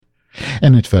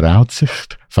In het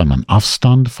vooruitzicht van mijn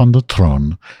afstand van de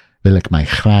troon wil ik mij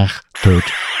graag tot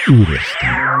u richten.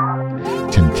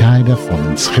 Ten tijde van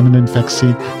een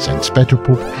schimmelinfectie zijn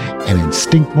spetterpoep en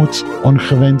instinctmoeds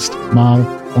ongewenst, maar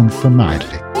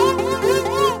onvermijdelijk.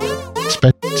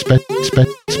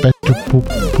 Spetterpoep,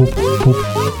 poep.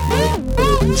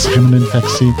 Een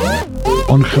schimmelinfectie,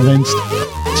 ongewenst,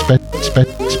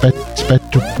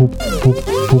 spetterpoep,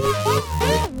 poep.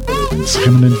 Een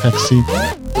schimmelinfectie,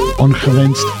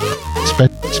 ongewenst,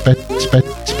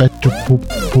 spetterpoep,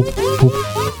 poep.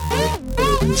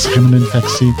 Een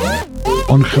schimmelinfectie,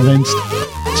 ongewenst,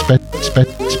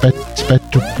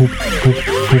 spetterpoep,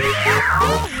 poep.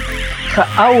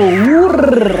 Geouwe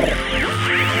hoer.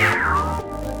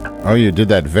 Oh, you did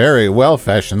that very well,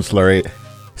 Fashion Slurry.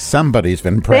 Somebody's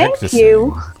been practicing. Thank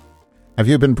you. Have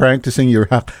you been practicing your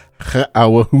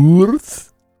geouwe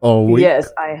hoers all week?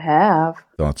 Yes, I have.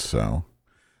 Thought so.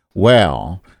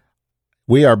 Well,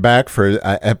 we are back for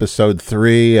episode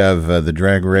 3 of the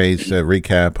Drag Race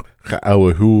recap,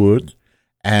 geouwe hoer.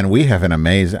 And we have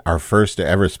our first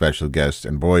ever special guest,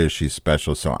 and boy, is she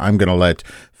special. So I'm going to let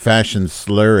Fashion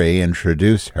Slurry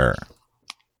introduce her.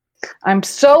 I'm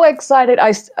so excited.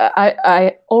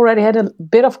 I already had a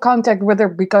bit of contact with her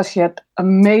because she had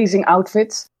amazing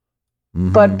outfits.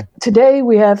 Mm-hmm. But today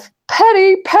we have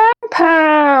Patty Pam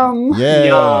Pam.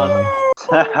 Yeah.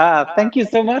 Thank you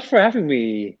so much for having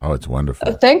me. Oh, it's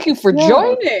wonderful. Thank you for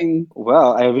joining.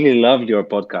 Well, I really loved your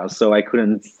podcast, so I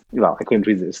couldn't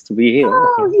resist to be here.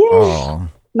 Oh, yeah. Oh.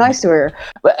 Nice to hear.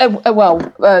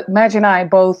 Madge and I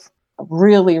both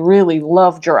really, really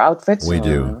loved your outfits. We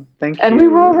do. Thank you. And we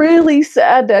were really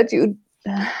sad that you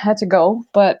had to go,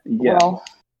 but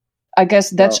I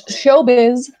guess that's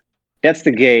showbiz. That's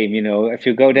the game, If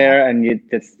you go there and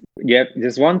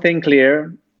there's one thing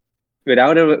clear: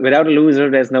 without a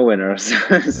loser, there's no winners.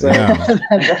 So yeah,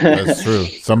 that's true.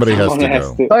 Somebody has to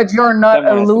go. But you're not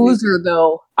a loser,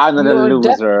 though. I'm not a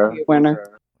loser. A winner.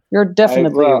 You're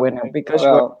definitely a winner because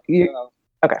you.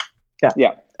 Okay.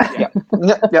 Yeah. Yeah.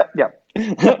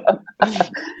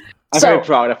 I'm very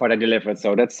proud of what I delivered,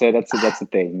 so that's the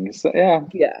thing. So,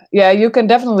 yeah. You can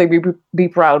definitely be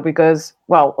proud because,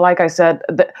 like I said,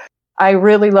 I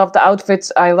really love the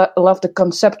outfits. I love the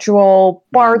conceptual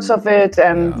parts of it,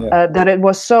 and that it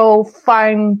was so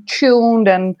fine tuned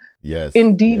and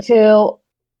in detail.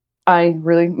 I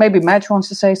really maybe Madge wants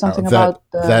to say something about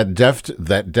that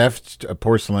deft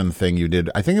porcelain thing you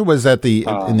did. I think it was at the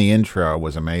in the intro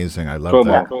was amazing. I love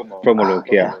that promo look.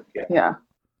 Yeah.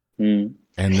 Mm.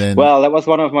 And then, that was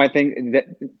one of my things. That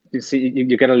you see,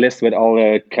 you get a list with all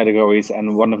the categories,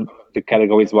 and one of the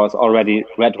categories was already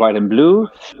red, white, and blue,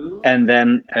 and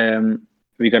then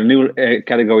we got a new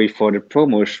category for the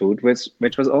promo shoot,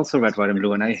 which was also red, white, and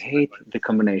blue, and I hate the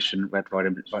combination red, white,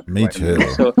 and blue. Me too.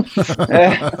 So,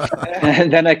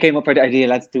 and then I came up with the idea: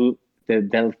 let's do the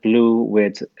Delft blue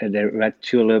with the red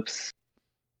tulips.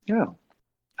 Yeah,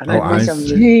 and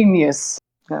genius.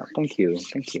 Yeah, thank you.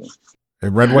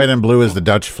 Red, white, and blue is the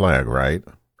Dutch flag, right?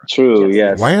 True,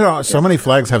 yes. Why do so many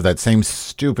flags have that same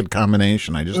stupid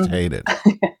combination? I just hate it.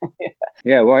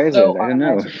 Yeah, why is it? I don't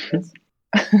know.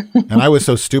 And I was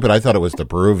so stupid. I thought it was the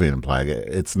Peruvian flag.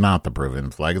 It's not the Peruvian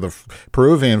flag. The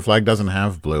Peruvian flag doesn't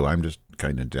have blue. I'm just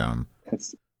kind of dumb.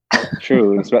 It's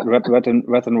true. It's red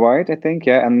and white, I think.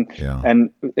 Yeah, and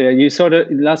you saw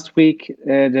last week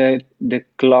the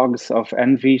clogs of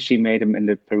Envy. She made them in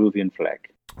the Peruvian flag.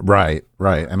 Right.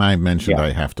 And I mentioned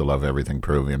I have to love everything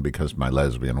Peruvian because my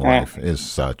lesbian wife is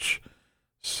such.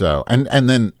 So and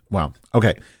then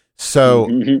okay. So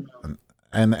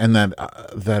and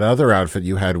that other outfit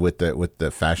you had with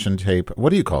the fashion tape. What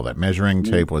do you call that? Measuring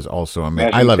tape was also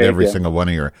amazing. I loved every single one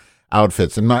of your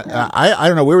outfits. And I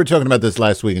don't know. We were talking about this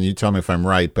last week, and you tell me if I'm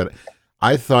right, but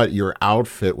I thought your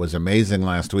outfit was amazing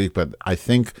last week, but I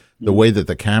think the way that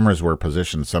the cameras were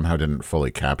positioned somehow didn't fully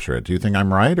capture it. Do you think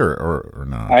I'm right or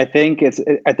not? I think it's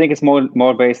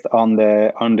more based on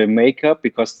the makeup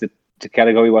because the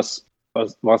category was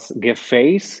give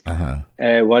face.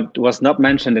 What was not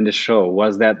mentioned in the show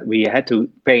was that we had to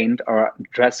paint our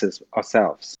dresses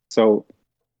ourselves. So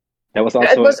that was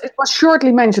also it was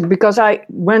shortly mentioned because I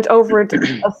went over it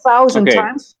 1,000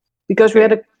 times because we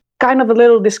had a kind of a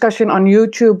little discussion on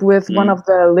YouTube with one of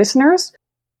the listeners,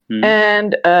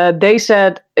 and they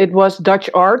said it was Dutch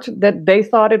art, that they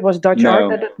thought it was Dutch art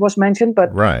that it was mentioned,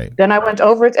 but then I went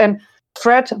over it, and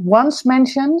Fred once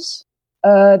mentions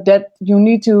that you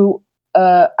need to,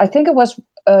 I think it was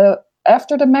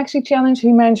after the Maxi Challenge,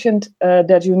 he mentioned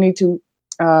that you need to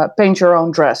paint your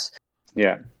own dress.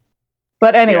 Yeah.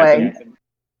 But anyway.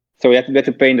 So we had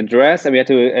to paint the dress, and we had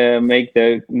to make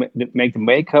the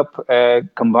makeup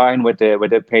combine with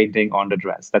the painting on the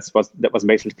dress. That was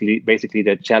basically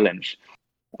the challenge,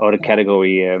 or the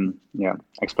category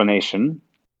explanation.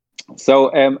 So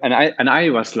and I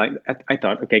was like, I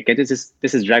thought, okay, this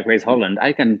is Drag Race Holland.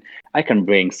 I can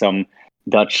bring some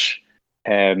Dutch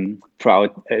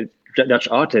proud Dutch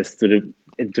artists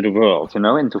into the world,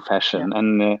 into fashion,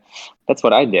 and that's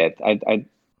what I did. I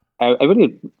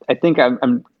think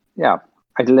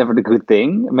I delivered a good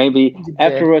thing. Maybe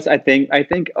afterwards, I think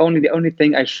the only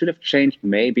thing I should have changed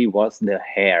maybe was the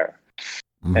hair.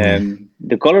 Mm-hmm.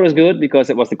 The color was good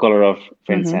because it was the color of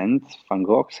Vincent van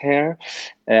Gogh's hair,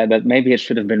 but maybe it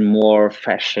should have been more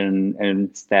fashion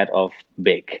instead of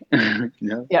big.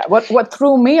 Yeah, what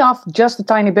threw me off just a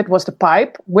tiny bit was the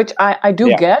pipe, which I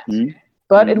do get,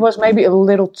 but it was maybe a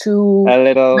little too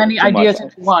many ideas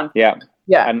into one.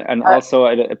 Yeah, and also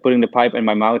putting the pipe in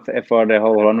my mouth for the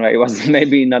whole runway was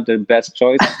maybe not the best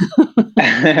choice.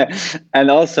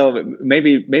 And also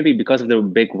maybe because of the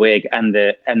big wig and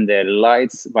the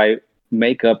lights, my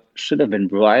makeup should have been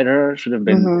brighter, should have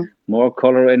been more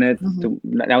color in it.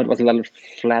 Now it was a lot of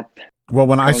flat. Well,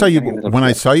 when I saw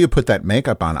you put that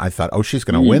makeup on, I thought, oh, she's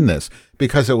going to win this,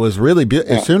 because it was really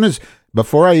beautiful.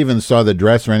 Before I even saw the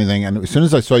dress or anything, and as soon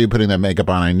as I saw you putting that makeup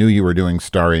on, I knew you were doing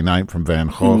Starry Night from Van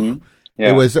Gogh.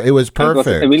 Yeah. It was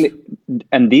perfect. It was really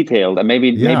and detailed, and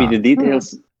maybe the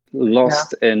details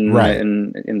lost in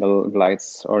the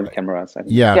lights or the cameras.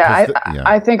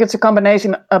 I think it's a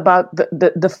combination about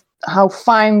the how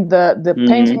fine the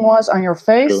painting was on your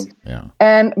face,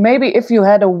 and maybe if you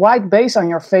had a white base on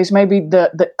your face, maybe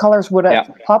the colors would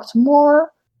have popped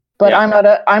more. But I'm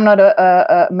not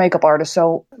a makeup artist,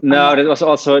 so no. That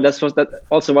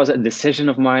also was a decision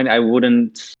of mine. I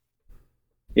wouldn't.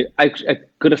 I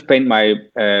could have painted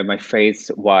my face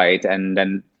white and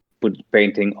then put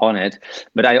painting on it,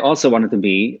 but I also wanted to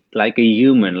be like a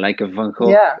human, like a Van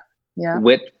Gogh,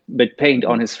 with paint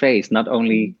on his face, not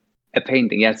only a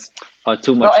painting. Yes, or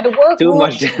too much. And the work too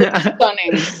much.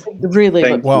 Stunning,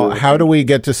 really. Well, how do we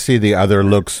get to see the other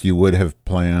looks you would have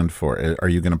planned for? Are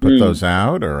you going to put those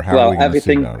out, or how? Are we going to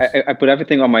see those? I put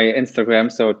everything on my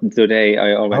Instagram. So today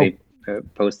I already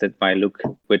posted my look,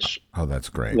 which that's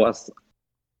great.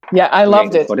 Yeah, I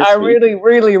loved it. I really,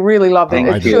 really, really loved it.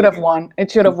 It should have won.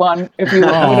 It should have won if you would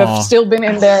have still been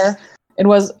in there. It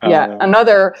was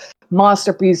another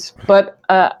masterpiece. But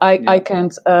I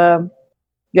can't.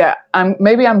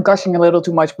 I'm gushing a little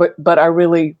too much, but I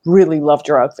really, really loved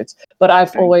your outfits. But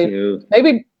I've always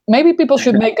maybe people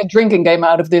should make a drinking game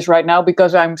out of this right now,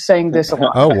 because I'm saying this a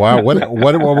lot. Oh wow!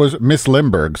 What was Miss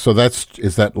Limburg? So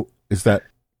is that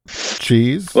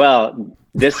cheese? Well.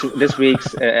 This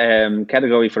week's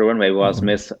category for the runway was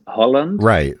Miss Holland,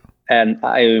 right? And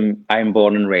I'm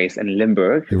born and raised in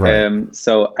Limburg, right.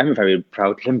 So I'm a very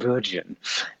proud Limburgian.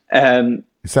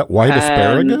 Is that white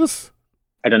asparagus?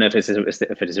 I don't know if it's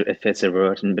a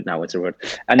word, but now it's a word.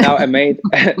 And now I made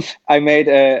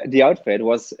the outfit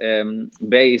was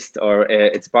based or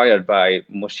inspired by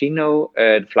Moschino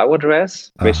flower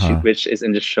dress, which is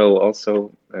in the show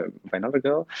also by another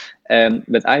girl.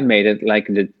 But I made it like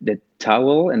the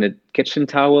towel and the kitchen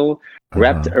towel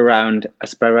wrapped around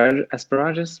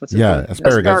asparagus. What's it called?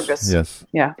 Asparagus. Yes.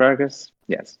 Yeah. Asparagus.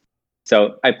 Yes.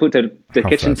 So I put the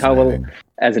kitchen towel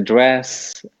as a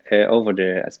dress over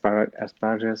the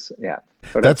asparagus. Yeah.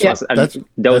 So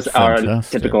those are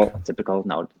typical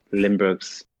now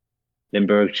Limburgian.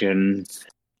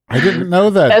 I didn't know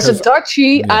that. As a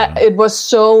Dutchie, it was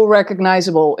so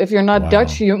recognizable. If you're not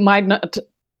Dutch, you might not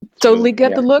totally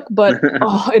get the look, but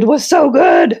it was so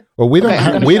good. Well, we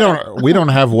don't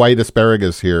have white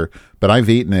asparagus here, but I've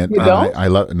eaten it. You don't? I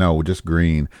love just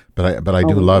green, but I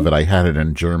do love it. I had it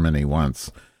in Germany once.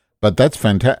 But that's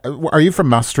fantastic. Are you from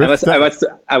Maastricht?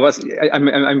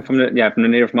 I'm from the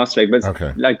near of Maastricht, but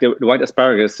like the white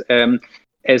asparagus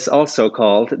is also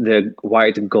called the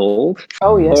white gold,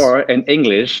 or in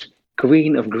English,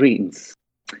 queen of greens.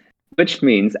 Which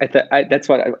means that's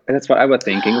what I was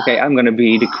thinking. Okay, I'm going to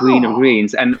be the queen of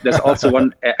greens, and there's also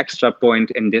one extra point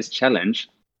in this challenge.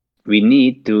 We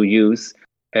need to use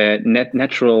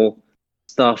natural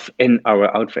stuff in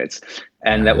our outfits,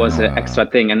 and that was an extra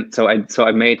thing. And so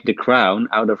I made the crown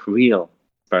out of real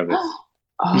asparagus.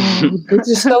 This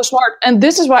is so smart, and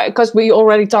this is why, because we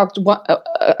already talked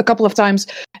a couple of times,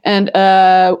 and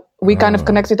we kind of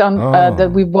connected on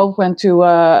that we both went to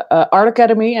Art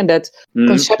Academy, and that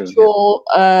conceptual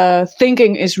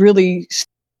thinking is really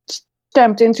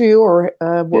stamped into you, or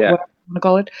whatever you want to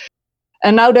call it.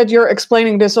 And now that you're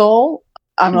explaining this all,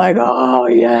 I'm like, oh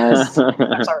yes.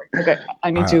 I'm sorry. Okay,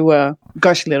 I need to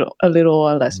gush a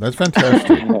little less. That's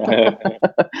fantastic.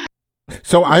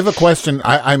 So I have a question.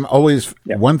 I'm always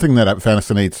one thing that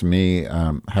fascinates me,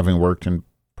 having worked in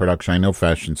production. I know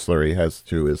Fashion Slurry has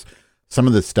too. Is some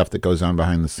of the stuff that goes on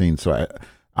behind the scenes. So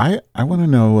I want to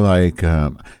know, like,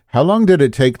 how long did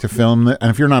it take to film it?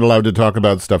 And if you're not allowed to talk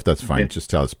about stuff, that's fine. Just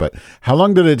tell us. But how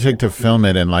long did it take to film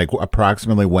it? And like,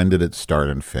 approximately when did it start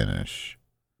and finish?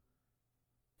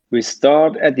 We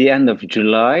start at the end of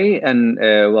July and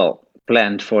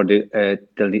planned for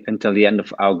until the end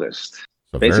of August.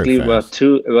 So basically,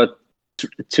 we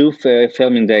two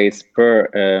filming days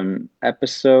per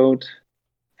episode,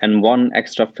 and one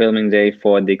extra filming day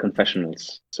for the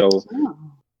confessionals. So,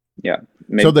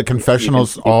 So the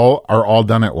confessionals are all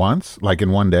done at once, like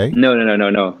in one day?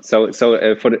 No. So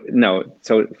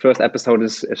first episode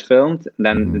is filmed.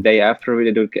 Then the day after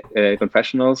we do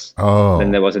confessionals. Oh.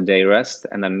 Then there was a day rest,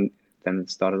 and then it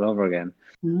started over again.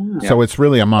 Yeah. So it's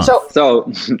really a month.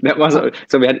 So that was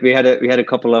we had a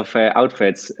couple of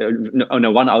outfits.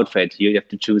 One outfit you have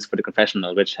to choose for the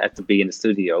confessional, which had to be in the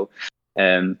studio,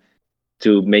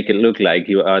 to make it look like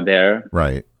you are there.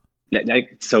 Right.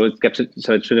 So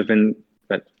it should have been,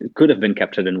 but it could have been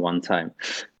captured in one time.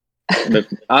 But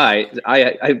I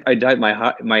dyed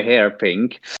my hair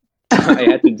pink. I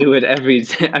had to do it every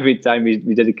time we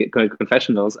did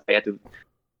confessionals. I had to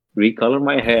recolor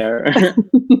my hair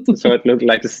so it looked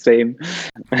like the same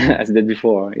as it did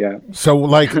before. Yeah. So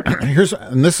like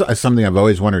this is something I've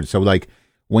always wondered. So like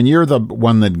when you're the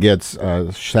one that gets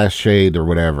sashayed or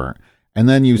whatever, and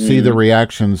then you see the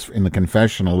reactions in the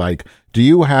confessional, like, do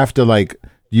you have to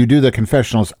you do the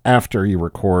confessionals after you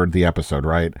record the episode,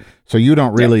 right? So you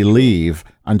don't really leave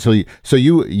until you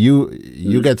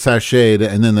get sashayed,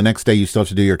 and then the next day you still have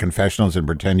to do your confessionals and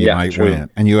pretend you might win,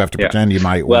 and you have to pretend you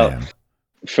might win.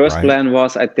 First plan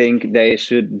was, I think they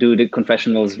should do the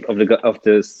confessionals of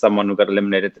the someone who got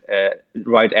eliminated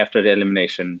right after the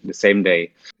elimination, the same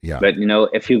day. Yeah. But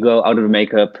if you go out of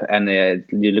makeup and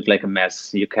you look like a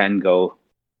mess, you can go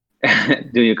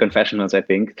do your confessionals, I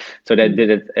think. So they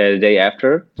did it the day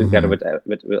after, together with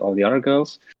all the other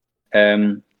girls.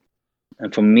 And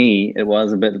for me, it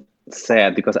was a bit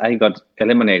sad because I got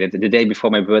eliminated the day before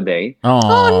my birthday.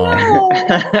 Oh no!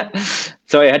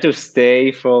 So I had to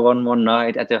stay for one more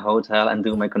night at the hotel and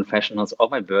do my confessionals on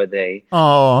my birthday.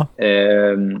 Oh.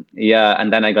 And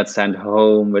then I got sent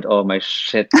home with all my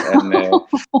shit, and and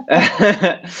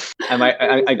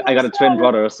I got a twin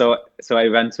brother, so I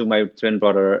went to my twin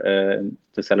brother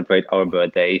to celebrate our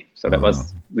birthday. So that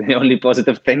was the only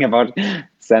positive thing about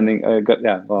sending.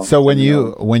 So when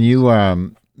you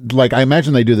like, I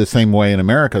imagine they do the same way in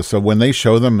America. So when they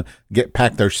show them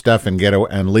pack their stuff and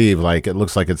and leave, like it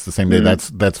looks like it's the same day.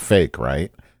 That's fake,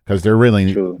 right? Because they're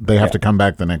really they have to come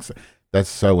back the next. That's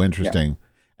so interesting. Yeah.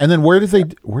 And then where do they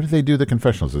do the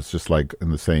confessionals? It's just like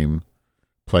in the same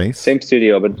place, same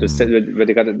studio, but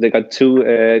they got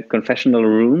two confessional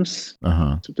rooms,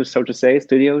 so to say,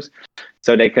 studios.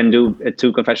 So they can do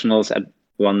two confessionals at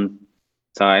one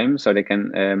time. So they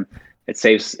can. It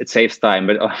saves time,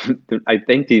 but I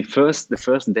think the first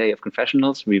day of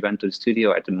confessionals, we went to the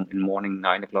studio in the morning,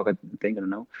 9 o'clock, I think, I don't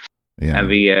know. Yeah. And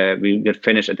we got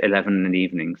finished at 11 in the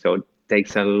evening, so it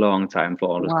takes a long time for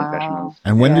all those confessionals.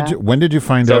 And when did you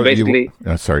find out? So basically,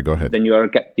 sorry, go ahead. Then you are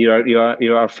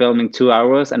filming 2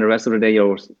 hours, and the rest of the day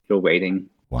you're waiting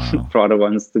for other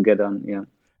ones to get on. Yeah.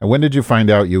 And when did you find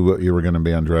out you were going to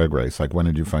be on Drag Race? Like, when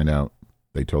did you find out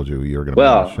they told you were going to be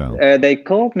on the show? They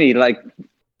called me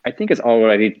I think it's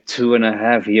already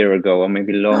 2.5 years ago, or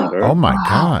maybe longer. Oh my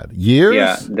God, years!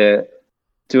 Yeah, the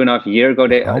 2.5 years ago,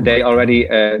 they already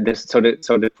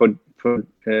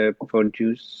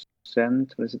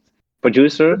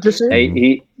producer.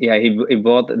 He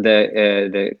bought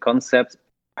the concept,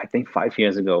 I think 5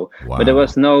 years ago. Wow. But there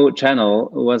was no channel.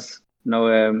 It was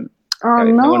no.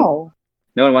 No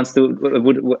one wants to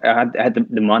had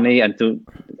the money and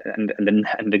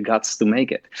the guts to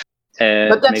make it.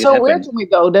 But that's so weird to me,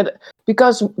 though, that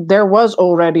because there was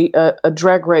already a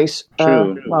Drag Race,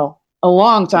 a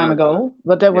long time ago,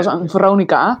 but there was on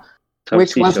Veronica,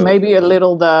 which was maybe a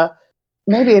little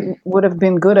maybe it would have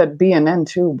been good at BNN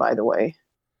too, by the way.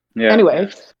 Yeah. Anyway,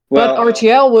 but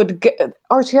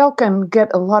RTL can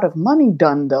get a lot of money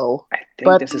done, though. I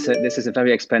think this is a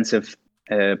very expensive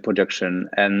production,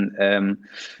 and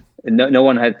no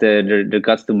one had the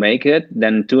guts to make it.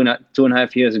 Then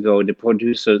 2.5 years ago, the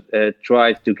producer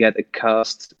tried to get a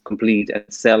cast complete and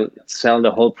sell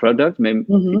the whole product. Maybe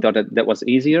he thought that was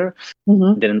easier.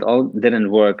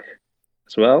 Didn't work.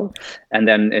 as well. And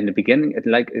then in the beginning,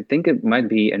 I think it might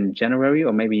be in January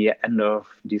or maybe end of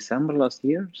December last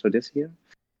year. So this year,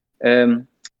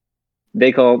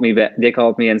 they called me back. They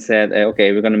called me and said,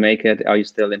 "Okay, we're going to make it. Are you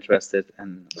still interested?"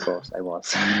 And of course, I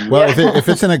was. Well, if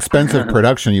it's an expensive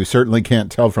production, you certainly can't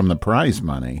tell from the prize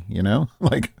money.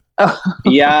 Like.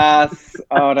 Yes.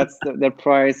 Oh, that's the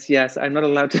price. Yes, I'm not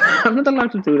allowed to. I'm not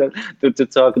allowed to do that. To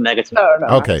talk negative.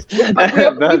 No. Okay. We've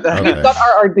got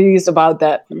our RDs about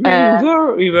that.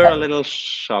 We were a little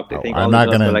shocked. I think. I'm not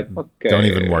gonna. Like, okay. Don't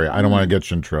even worry. I don't want to get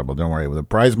you in trouble. Don't worry. The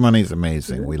prize money is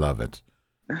amazing. We love it.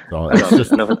 So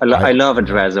I love a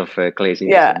dress of Clazy.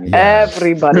 Yeah,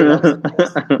 everybody loves it.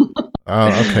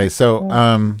 Oh, okay. So,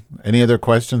 any other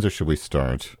questions, or should we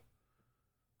start?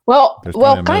 Well,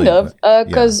 kind of,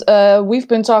 because we've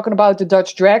been talking about the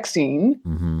Dutch drag scene,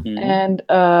 and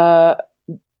I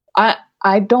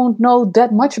don't know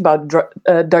that much about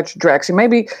Dutch drag scene.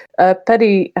 Maybe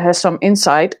Patty has some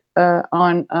insight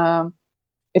on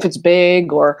if it's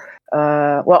big or.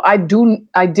 I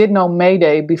did know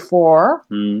Mayday before,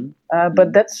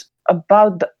 but that's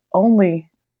about the only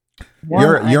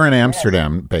one. You're in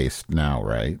Amsterdam based now,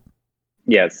 right?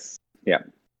 Yes. Yeah.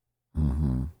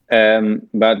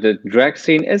 But the drag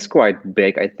scene is quite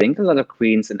big. I think a lot of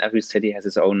queens in every city has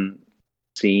its own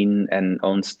scene and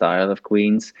own style of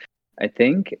queens. I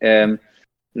think. And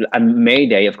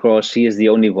Mayday, of course, she is the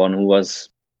only one who was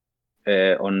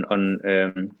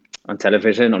on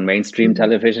television, on mainstream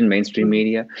television, mainstream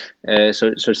media.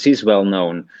 So she's well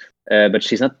known, but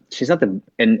she's not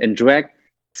in drag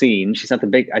scene. She's not the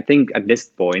big. I think at this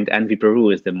point, Envy Peru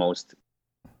is the most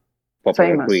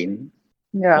popular queen,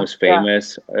 most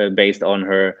famous, based on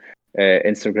her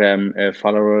Instagram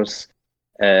followers.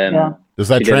 Does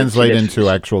that translate into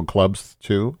actual clubs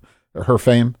too? Her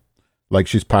fame. Like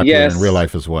she's popular in real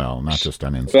life as well, not just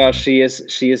on Instagram. Well,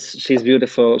 she's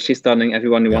beautiful. She's stunning.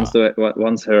 Everyone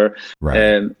wants her.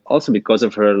 Right. Also because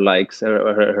of her likes,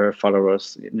 her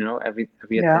followers. Every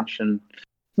attention.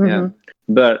 Yeah.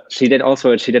 But she did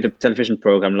a television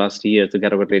program last year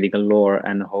together with Lady Galore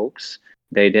and Hoax.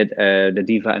 They did the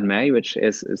Diva in May, which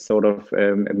is sort of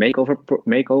a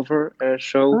makeover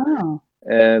show. Oh.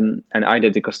 And I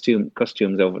did the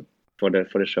costumes over for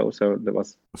the show. So there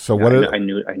was. So I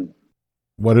knew.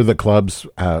 What are the clubs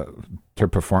to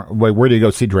perform? Where do you go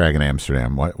see drag in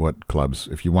Amsterdam? What clubs?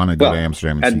 If you want to go to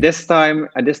Amsterdam, at this time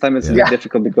it's a bit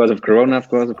difficult because of Corona, of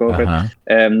course, of COVID.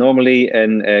 Normally,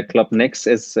 Club Nix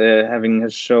is having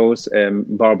his shows.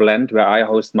 Bar Blend, where I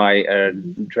host my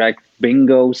drag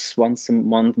bingos once a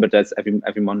month, but that's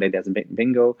every Monday. There's a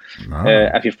bingo.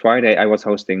 Every Friday, I was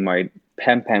hosting my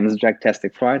Pam Pam's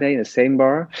Dragtastic Friday in the same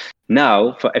bar.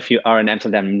 Now, if you are in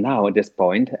Amsterdam now at this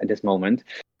moment.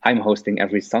 I'm hosting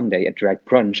every Sunday a drag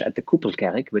brunch at the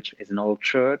Koepelkerk, which is an old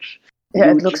church.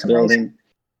 Yeah, it looks amazing.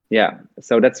 Yeah,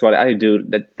 so that's what I do.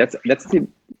 That's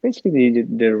basically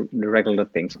the regular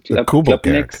things. The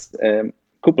Koepelkerk.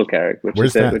 Koepelkerk,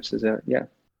 Where's that?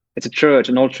 It's a church,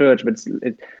 an old church, but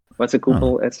what's a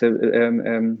koepel? It's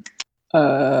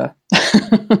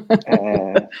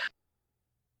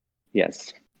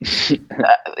yes.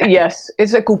 Yes,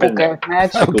 it's a Koepelkerk.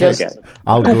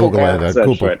 I'll Google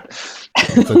it.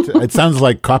 It sounds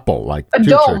like couple, like a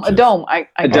dome. A dome.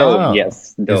 A dome.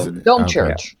 Yes, dome. Dome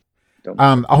church.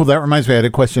 That reminds me. I had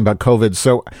a question about COVID.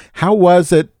 So, how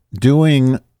was it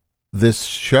doing this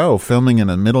show, filming in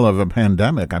the middle of a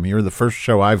pandemic? I mean, you're the first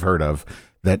show I've heard of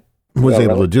that was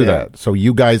able to do that. So,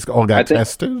 you guys all got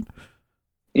tested.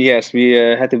 Yes, we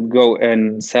had to go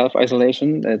in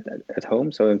self-isolation at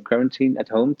home, so in quarantine at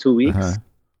home 2 weeks.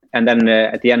 And then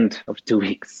at the end of 2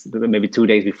 weeks, maybe 2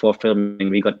 days before filming,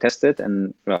 we got tested,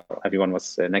 and everyone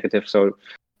was negative. So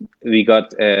we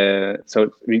got a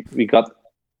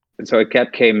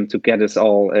cab came to get us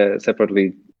all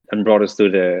separately and brought us to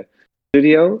the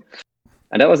studio.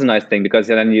 And that was a nice thing because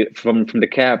then you from the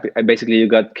cab, basically you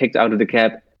got kicked out of the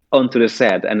cab onto the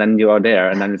set, and then you are there,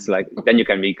 and then it's like then you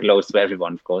can be close to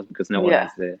everyone, of course, because no one has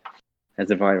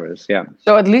the virus. Yeah.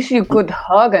 So at least you could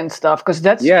hug and stuff, because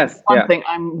that's one thing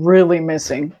I'm really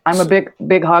missing. I'm a big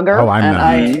hugger, and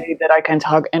I hate that I can't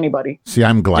hug anybody. See,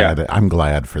 I'm glad. Yeah. I'm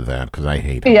glad for that because I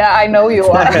hate. Yeah, I know you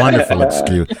are. Wonderful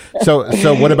excuse. So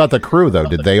what about the crew though?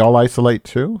 Did they all isolate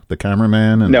too? The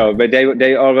cameraman? And... No, but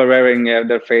they all were wearing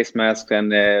their face masks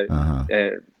and.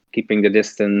 Keeping the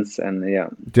distance and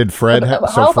Did Fred?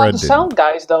 How about the sound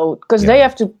guys though? Because they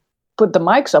have to put the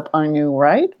mics up on you,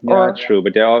 right? Yeah, true.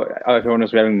 But everyone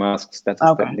is wearing masks. I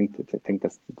think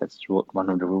that's one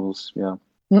of the rules. Yeah.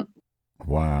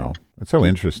 Wow, that's so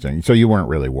interesting. So you weren't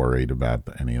really worried about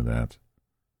any of that?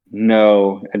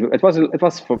 No, it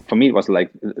was for me. It was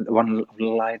like one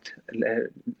light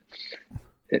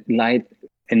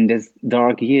in this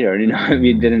dark year.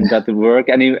 We didn't got to work,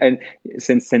 and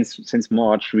since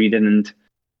March we didn't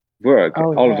work.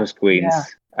 All of us queens,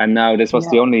 and now this was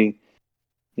the only.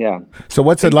 Yeah. So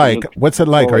what's it like?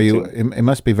 Are you? It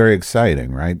must be very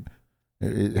exciting, right?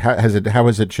 How has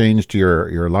it changed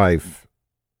your life?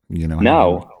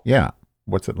 Now. Yeah.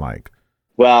 What's it like?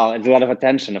 Well, it's a lot of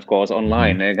attention, of course,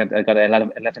 online. I got a lot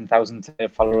of 11,000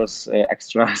 followers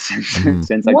extra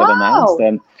since I got announced.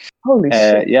 And holy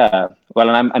shit! Yeah. Well,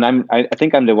 I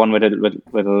think I'm the one with the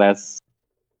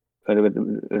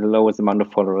lowest amount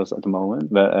of followers at the moment,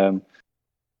 but.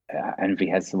 Envy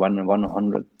has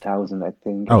 100,000, I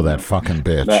think. Oh, that fucking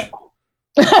bitch! But,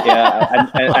 yeah,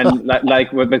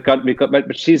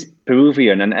 but she's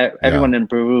Peruvian, and everyone in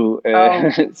Peru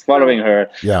is following her.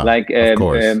 Yeah, of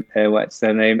course. What's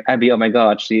her name? Abby. Oh my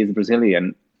God, she is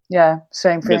Brazilian. Yeah,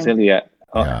 same thing. Brasilia.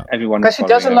 Everyone. Because she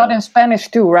does a lot in Spanish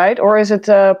too, right? Or is it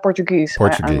Portuguese?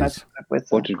 Portuguese.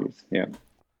 Portuguese. Yeah.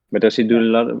 But does she do a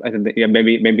lot of? I think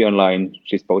maybe online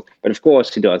she's both. But of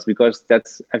course she does, because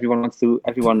that's everyone wants to.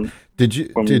 Everyone. Did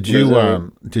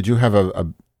you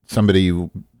have somebody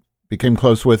you became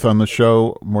close with on the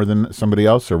show more than somebody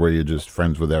else, or were you just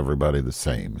friends with everybody the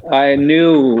same? I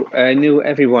knew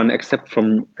everyone except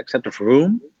of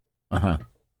Room.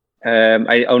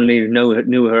 I only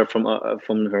knew her from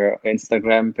her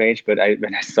Instagram page, but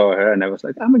when I saw her, and I was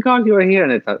like, "Oh my God, you are here!"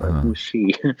 And I thought, "Who's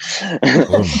she?"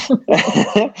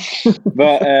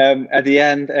 But at the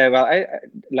end, I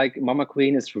like Mama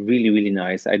Queen is really, really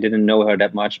nice. I didn't know her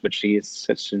that much, but she is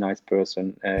such a nice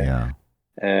person.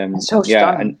 So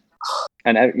stunning.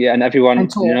 And everyone,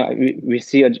 we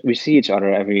see each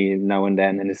other every now and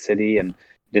then in the city. And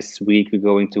this week we're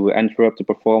going to Antwerp to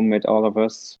perform with all of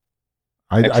us.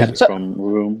 From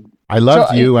Room. I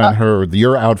loved you and her.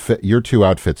 Your two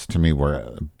outfits to me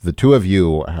were the two of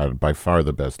you had by far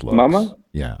the best looks. Mama?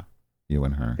 Yeah, you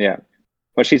and her. Yeah,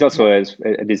 but she's also a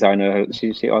designer.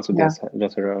 She also does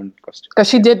her own costume. Because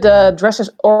she did dresses,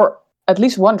 or at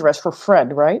least one dress for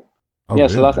Fred, right? Oh,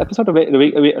 yes, really? The last episode of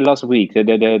last week, the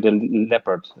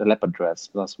leopard dress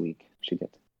last week she did.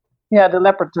 Yeah, the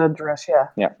leopard dress. Yeah.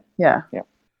 Yeah.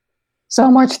 So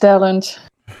much talent.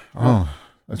 Oh.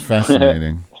 That's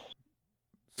fascinating.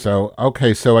 So I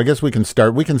guess we can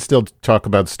start. We can still talk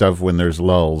about stuff when there's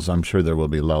lulls. I'm sure there will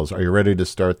be lulls. Are you ready to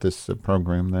start this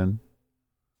program then?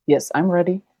 Yes, I'm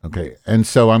ready. Okay. And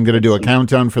so I'm going to do a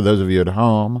countdown for those of you at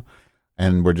home.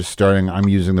 And we're just starting. I'm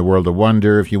using the World of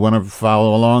Wonder. If you want to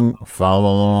follow along.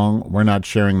 We're not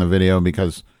sharing the video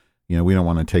because, we don't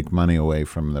want to take money away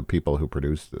from the people who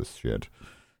produce this shit.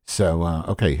 So,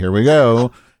 okay, here we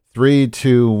go. 3,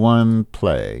 2, 1,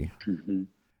 play. Mm-hmm.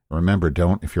 Remember,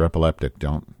 if you're epileptic,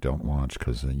 don't watch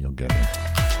because you'll get it.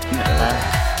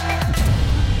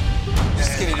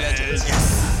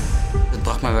 Het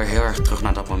bracht me weer heel erg terug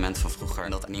naar dat moment van vroeger.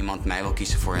 Dat niemand mij wil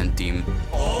kiezen voor hun team.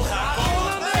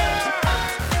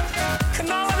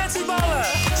 Knallen met die ballen!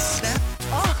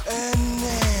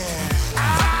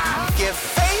 Give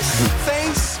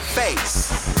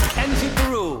face. Envy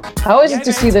Peru. How is it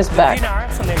to see this back?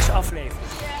 Winnaar van deze aflevering.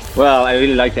 Well, I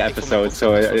really like the episode,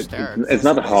 so it's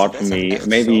not hard for me.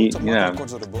 Maybe,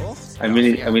 I'm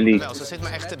really. Ze zit me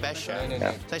echt te bestje.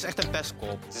 Zij is echt een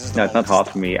pestkop. No, it's not hard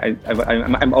for me.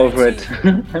 I'm over it.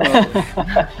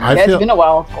 It's been a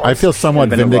while, of course. I feel somewhat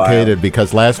vindicated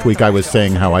because last week I was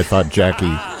saying how I thought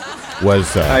Jackie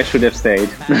was. I should have stayed.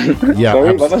 Yeah.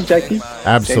 Sorry, what was Jackie?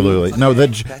 Absolutely. No,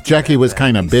 that Jackie was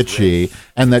kind of bitchy,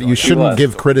 and that you shouldn't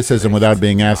give criticism without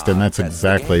being asked, and that's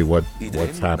exactly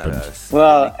what's happened.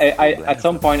 Well, I at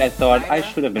some point I thought I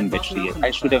should have been bitchy.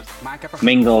 I should have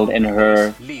mingled in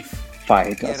her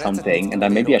fight or something, and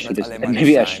then maybe I should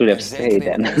have stayed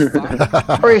then.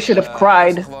 Or you should have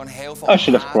cried. I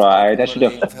should have cried. I should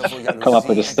have come up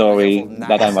with a story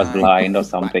that I was blind or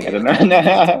something. I don't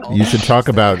know. You should talk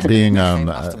about being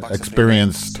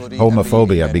experienced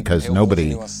homophobia, because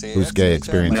nobody who's gay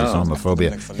experiences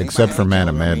homophobia except for Man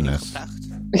of Madness.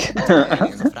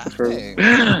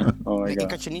 Oh my God.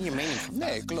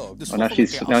 Oh, now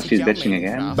she's bitching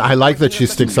again. I like that she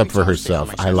sticks up for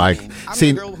herself.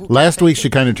 See, last week she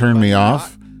kind of turned me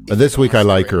off, but this week I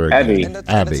like her again.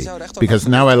 Abby. Because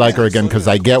now I like her again because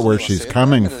I get where she's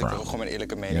coming from.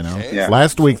 Yeah.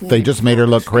 Last week they just made her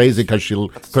look crazy because she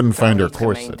couldn't find her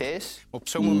corset. Op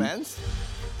zo'n moment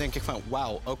denk ik van,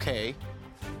 wow, okay.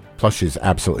 Plus she's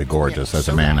absolutely gorgeous as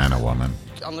a man and a woman.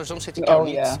 Andersom zit ik Oh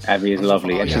yeah. Abby is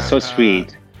lovely, and she's so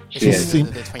sweet.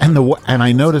 And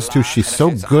I noticed too, she's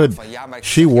so good.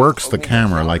 She works the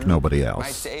camera like nobody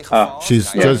else.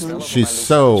 She's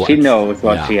so. She knows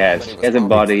what she has. She has a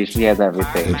body. She has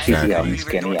everything. She's young,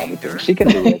 skinny, everything. She can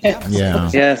do it. Yeah.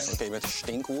 Yes.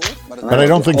 But I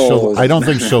don't think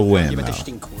she'll win.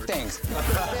 Though.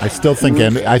 I still think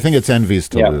I think it's Envy's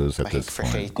to lose at this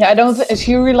point. Yeah, I don't.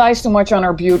 She relies too much on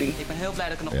her beauty.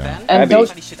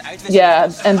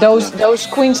 And those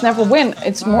queens never win.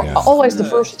 It's always the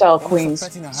versatile queens.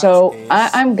 So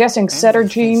I'm guessing Setter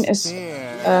Jean is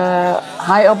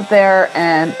high up there,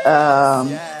 and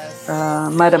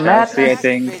Madame Madness. I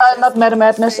think. Not Madame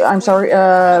Madness. I'm sorry.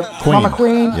 Mama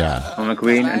Queen. Yeah. Mama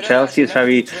Queen and Chelsea is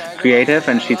very creative,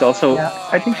 and she's also.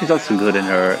 I think she's also good in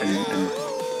her.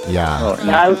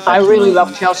 I really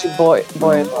love Chelsea Boy.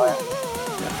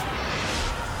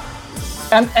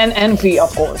 And Envy,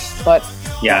 of course, but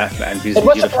Envy's it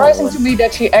was surprising to me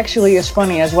that she actually is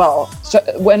funny as well. So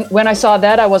when I saw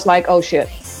that, I was like, oh shit,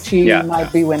 she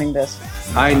might be winning this.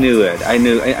 I knew it. I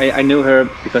knew her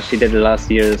because she did last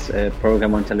year's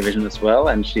program on television as well,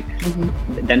 and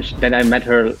then I met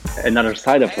her another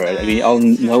side of her. I mean, we all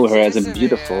know her as a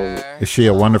beautiful. Is she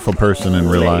a wonderful person in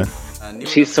real life?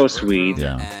 She's so sweet.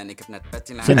 Yeah.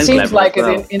 It seems like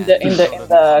it in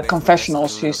the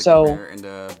confessionals. She's so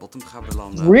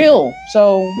real.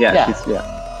 So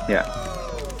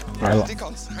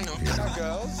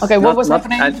Okay, what was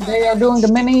happening? They are doing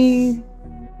the mini.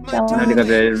 No, they got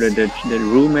the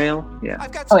room mail. Yeah.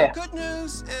 I've got some good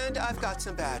news and I've got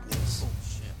some bad news.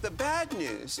 The bad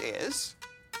news is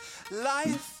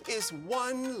life is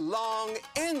one long,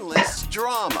 endless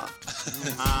drama.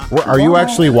 Are you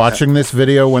actually watching this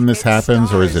video when this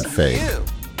happens, or is it fake?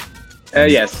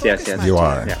 Yes. You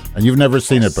are. Yeah. And you've never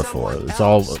seen it before. It's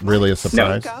all really a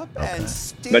surprise? No. Okay.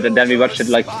 But then we watched it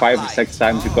like 5 or 6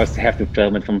 times because they have to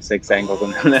film it from 6 angles.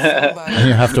 And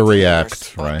you have to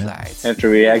react, right? You have to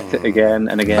react again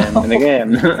and again and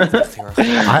again.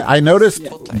 I noticed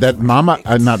that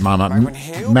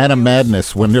Madame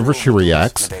Madness, whenever she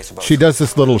reacts, she does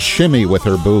this little shimmy with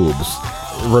her boobs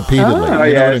repeatedly. Oh,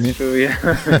 you know what I mean? True,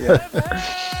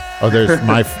 Oh,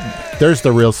 there's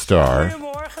the real star.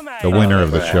 The winner of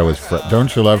the show is Fred.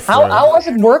 Don't you love Fred? How was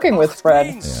it working with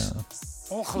Fred? Yeah.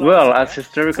 Well, as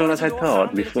hysterical as I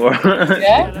thought before.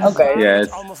 Yeah? Okay. Yeah,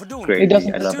 it's great. He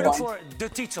doesn't I love him.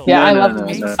 Yeah, I love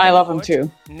him. I love him too.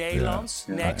 Yeah.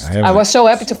 I was so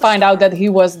happy to find out that he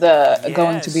was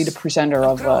going to be the presenter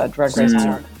of Drag Race.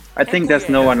 I think there's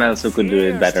no one else who could do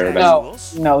it better. No,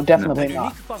 definitely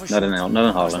not. Not in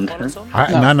Holland.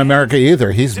 Not in America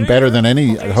either. He's better than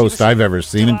any host I've ever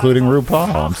seen, including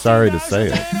RuPaul. I'm sorry to say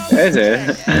it. Is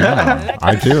it? Yeah,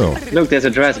 I do. Look, there's a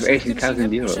dress of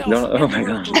 18,000 euros. No, oh my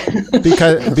god.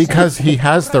 Because he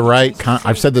has the right.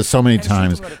 I've said this so many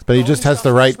times, but he just has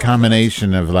the right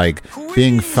combination of like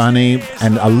being funny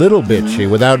and a little bitchy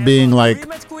without being like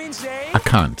a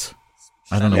cunt.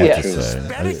 I don't know what to say.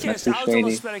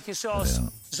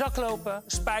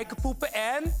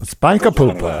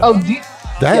 Spijkerpoepen. Oh,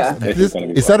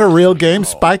 is that a real game,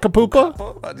 Spijkerpoepen?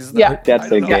 Yeah, that's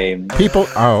a game. People,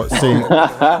 see,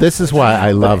 this is why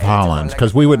I love Holland,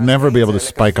 because we would never be able to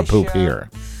spike a poop here.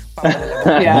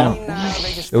 Yeah.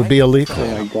 It would be illegal.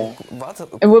 Oh my God.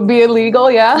 It would be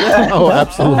illegal, yeah? Oh,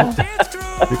 absolutely.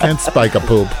 You can't spike a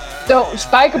poop. So,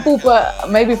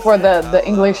 spijkerpoepen, maybe for the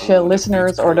English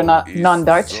listeners or the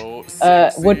non-Dutch,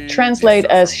 would translate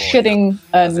as shitting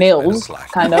nails,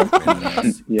 kind of.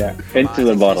 Yeah, into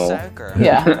the bottle.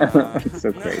 Yeah. It's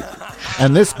so crazy.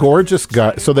 And this gorgeous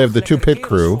guy, so they have the 2 pit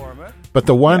crew, but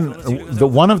the one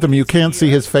of them, you can't see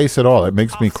his face at all. It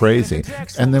makes me crazy.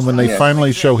 And then when they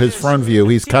finally show his front view,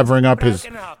 he's covering up his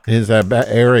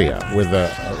area with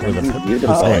his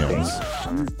hands.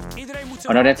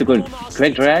 Oh no, that's a good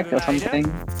quick drag or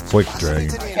something. Quick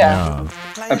drag. Yeah. With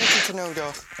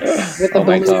the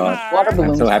water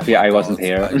balloon. I'm so happy I wasn't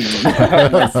here. Oh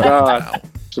my god.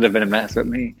 Should have been a mess with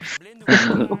me.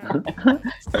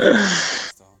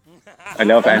 I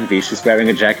love Envy. She's wearing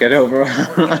a jacket over.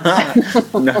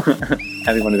 No,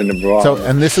 everyone is in a bra. So,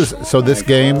 and this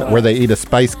game where they eat a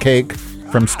spice cake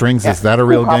from strings, is that a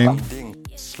real game?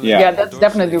 Yeah, that's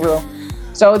definitely real.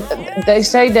 So they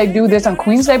say they do this on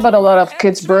Queen's Day, but a lot of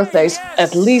kids' birthdays,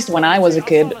 at least when I was a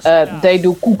kid, they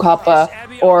do koekhappen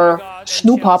or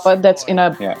snoephappen. That's in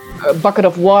a bucket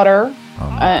of water,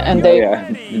 and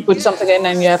they put something in,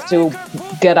 and you have to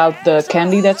get out the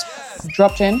candy that's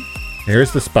dropped in.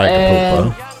 Here's the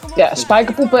spijkerpoepen. Yeah,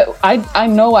 spijkerpoepen. I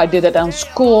know I did it on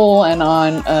school and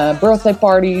on birthday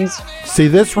parties. See,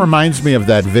 this reminds me of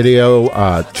that video,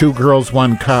 2 Girls,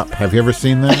 1 Cup. Have you ever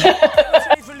seen that?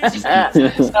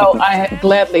 No, I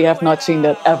gladly have not seen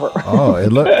that ever. Oh,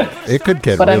 it could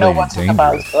get But really I know what's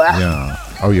dangerous. about. Yeah.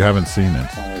 Oh, you haven't seen it.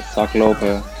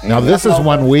 Zaklopen. Now this is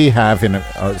one we have in.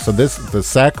 So the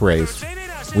sack race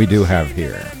we do have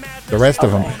here. The rest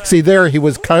of them. See there, he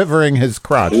was covering his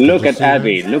crotch. Look at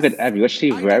Abby. Look at Abby. What's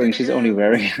she wearing? She's only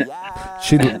wearing.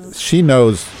 She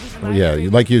knows. Yeah,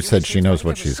 like you said, she knows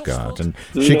what she's got, and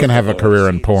she can have a career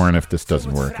in porn if this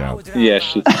doesn't work out. Yeah,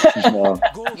 she. Well.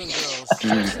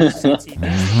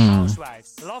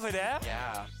 Love it, hè?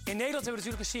 Ja. In Nederland hebben we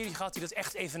natuurlijk een serie gehad die dat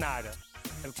echt evenaarde.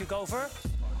 Heb ik natuurlijk over?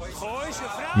 Gooi ze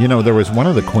vrij. You know, there was one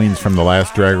of the queens from the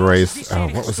last Drag Race.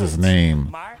 What was his name?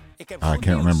 I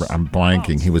can't remember. I'm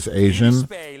blanking. He was Asian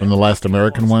from the last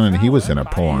American one, and he was in a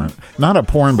porn. Not a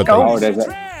porn, but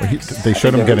they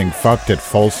showed him getting fucked at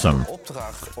Folsom.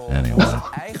 Anyway.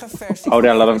 Oh,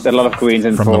 there are a lot of queens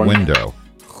in from porn. the window.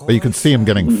 But you could see him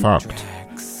getting fucked.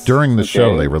 During the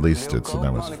show, they released it, so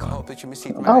that was fun.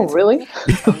 Oh, really?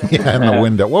 Yeah, in the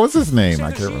window. What was his name?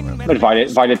 I can't remember. But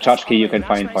Violet Chachki, you can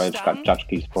find Violet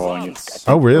Chachki's porn.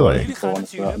 Oh, really? Porn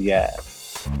as well. Yeah.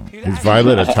 Is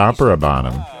Violet a top or a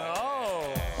bottom?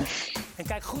 En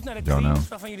kijk goed naar de Don't know. queens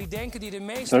waarvan jullie denken die de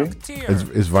meest acteren.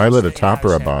 Is Violet a top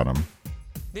or a bottom?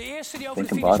 De eerste die over de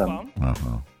Think a finish bottom. kwam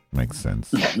Uh-huh. Makes sense.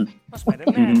 was bij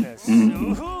de Madness.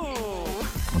 Woehoe.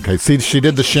 Okay, see, she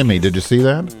did the shimmy. Did you see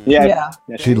that? Yeah.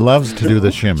 She loves to do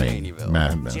the shimmy.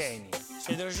 Madness. Janie.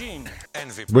 Zul je er zien.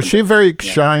 Was she very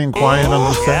shy and quiet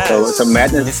on the set? So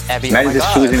Madness is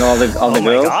choosing all the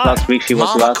girls. Last week she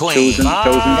was last chosen,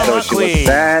 so she was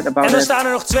sad about En dan it. staan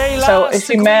er nog twee So laatste is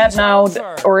she mad now,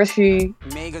 or is she?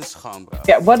 Megan Schoonbroek.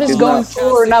 Yeah, what is going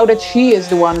through her now that she is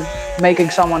the one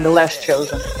making someone the last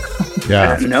chosen?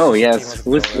 Yeah. No, yes.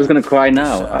 Who's gonna cry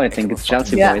now? I think it's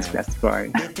Chelsea boys who has to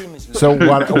cry. So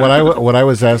what I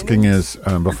was asking is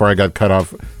before I got cut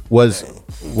off was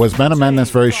Madame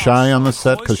Madness very shy on the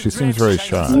set, because she seems very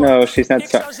shy. No, she's not.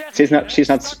 She's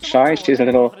not shy. She's a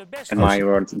little, in my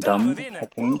words, dumb. I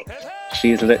think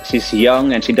she's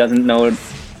young and she doesn't know.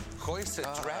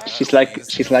 She's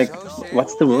like,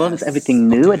 what's the word? Is everything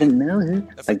new? I don't know.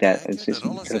 Like that. It's just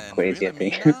sort of crazy, I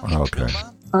think. Okay.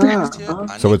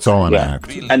 So it's all an act.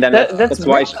 And then That's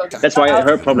that's why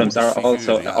her problems are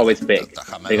also always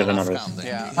bigger than others.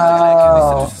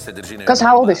 Oh, because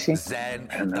how old is she?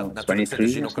 I don't know,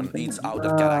 23 or something.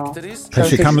 Has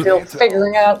she She's come? still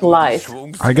figuring out life.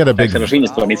 I get a big. Celestine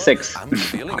is 26.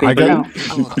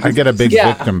 I get a big Yeah.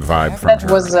 victim vibe from That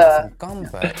her. was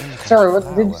sorry,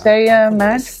 what did you say,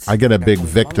 Madge? I get a big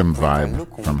victim vibe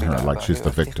from her, like she's the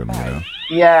victim, you know.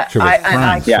 Yeah, She was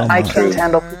crying so I much. can't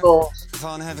handle people.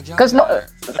 Because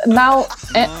now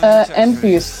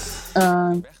Envy is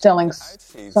telling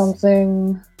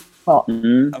something. Well,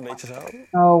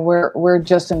 no, we're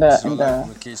just in the.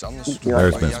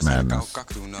 There's Miss Madness.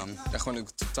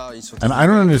 And I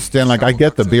don't understand, like, I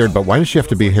get the beard, but why does she have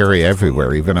to be hairy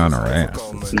everywhere, even on her ass?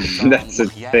 That's a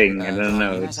thing. I don't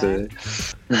know.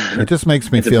 It just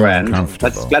makes me It's a feel brand.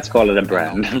 uncomfortable. Let's call it a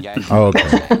brand. Oh, okay.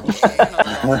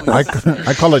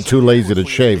 I call it too lazy to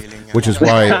shave, which is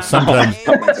why sometimes,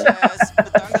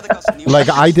 like,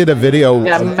 I did a video.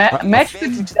 Yeah, Max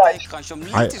could be Dutch.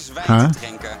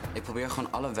 Ik probeer gewoon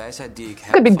alle wijsheid die ik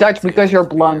heb. Could be Dutch because you're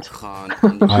blonde.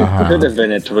 Could have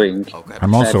been a drink.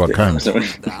 I'm also a cunt.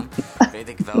 Weet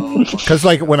ik wel. Because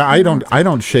like when I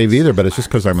don't shave either, but it's just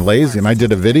because I'm lazy. And I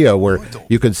did a video where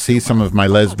you could see some of my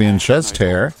lesbian chest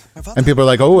hair, and people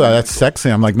are like, "Oh, that's sexy."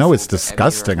 I'm like, "No, it's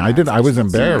disgusting." I was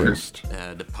embarrassed.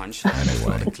 De punchline.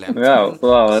 Anyway. Yeah,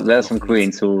 well, there's some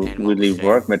queens who really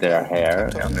work with their hair,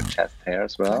 on their chest hair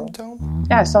as well.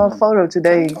 Yeah, I saw a photo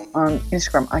today on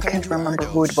Instagram. I can't remember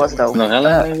who it was though.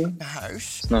 Nohella?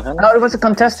 No, it was a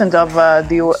contestant of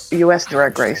the US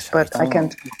Drag Race, but I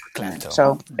can't.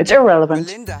 So it's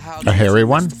irrelevant. A hairy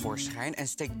one?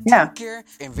 Yeah.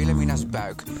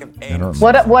 I don't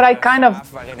know.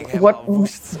 What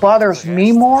bothers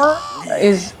me more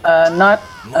is not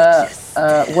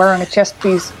wearing a chest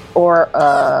piece or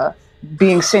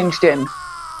being singed in.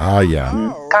 Ah,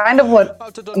 yeah. Kind of what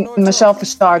Michelle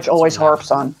Visage always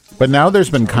harps on. But now there's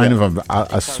been kind of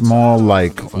a small,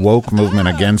 like, woke movement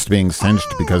against being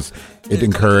cinched because it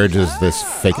encourages this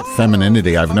fake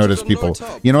femininity. I've noticed people,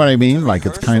 you know what I mean? Like,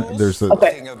 it's kind of, there's a...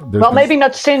 Okay. Well, maybe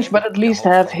not cinched, but at least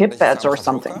have hip pads or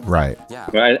something. Right.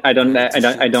 Well, I don't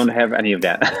have any of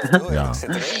that. Yeah.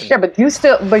 Yeah, but you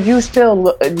still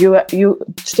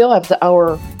have the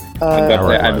hour.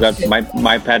 I've got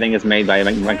my padding is made by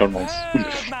McDonald's.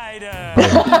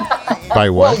 By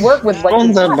what? Well, work with what you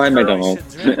Sponsored by want.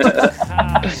 McDonald's.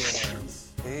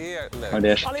 Oh,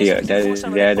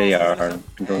 there they are,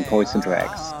 doing poison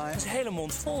drags. Het is hele mond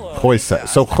Khoisa.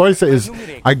 So Khoisa is...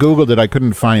 I googled it. I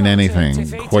couldn't find anything.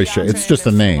 Khoisa. It's just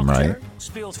a name, right?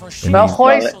 Well,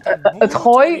 het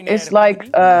gooi is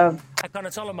like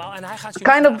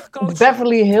kind of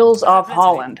Beverly Hills of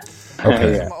Holland.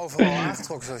 Okay.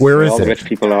 Where is All it? rich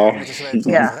people are.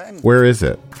 Yeah. Where is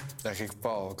it?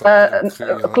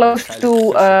 Close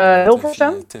to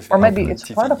Hilversum, or maybe it's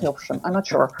part of Hilversum, I'm not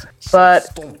sure. But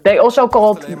they also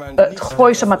call it het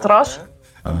Gooise matras.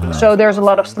 So there's a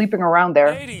lot of sleeping around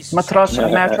there. Matras,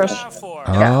 mattress.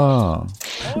 Oh.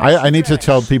 I need to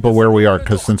tell people where we are,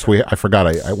 because since I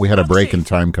forgot, we had a break in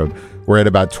time code. We're at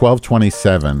about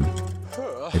 12:27.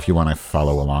 If you want to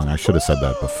follow along. I should have said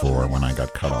that before when I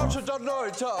got cut off.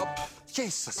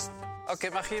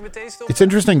 It's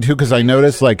interesting too, because I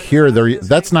noticed like here,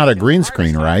 that's not a green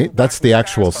screen, right? That's the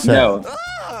actual set. No.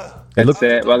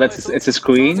 It's a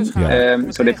screen,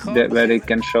 so where they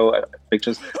can show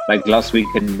pictures. Like last week,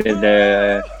 they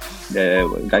did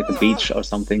like the beach or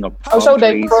something. Or so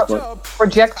they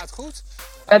project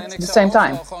at the same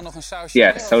time.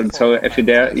 Yeah. So if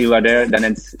you are there, then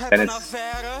it's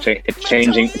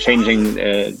changing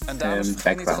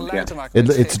background. Yeah.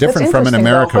 It's different from in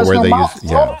America where they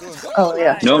use Oh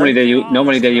yeah. Normally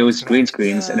they use green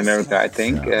screens in America, I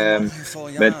think.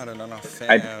 But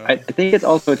I think it's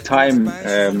also a time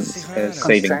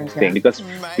saving thing, because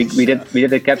we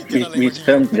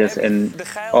filmed this in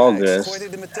August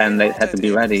and they had to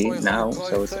be ready now,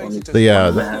 so it's only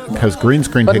because green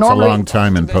screen takes a long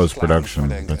time in post-production.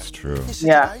 That's true.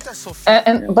 Yeah,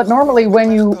 but normally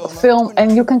when you film,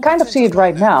 and you can kind of see it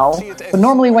right now, but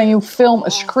normally when you film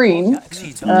a screen,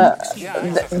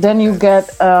 then you get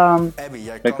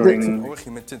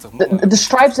the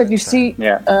stripes that you see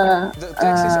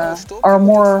are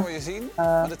more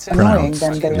annoying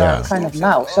than they are kind of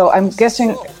now. So I'm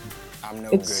guessing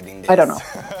it's, I don't know.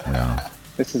 Yeah.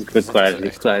 This is good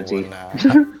quality.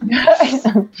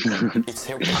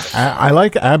 I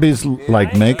like Abby's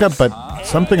like makeup, but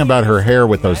something about her hair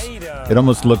with those, it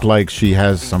almost looked like she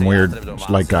has some weird,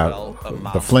 like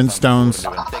the Flintstones,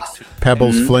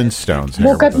 Pebbles Flintstones.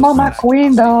 Look at Mama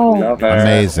Queen though.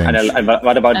 Amazing. And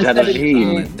what about Jetta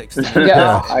Jean?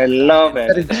 Yeah. I love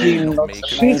it.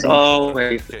 She's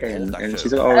always in, and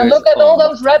she's always. And look at all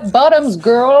those red bottoms,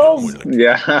 girls.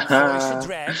 Yeah.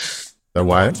 The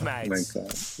what? Oh my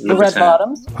God. The red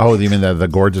bottoms. Oh, you mean the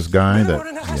gorgeous guy? That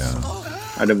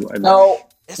No.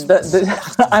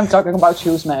 I'm talking about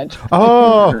shoes, Madge.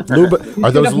 Oh,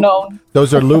 are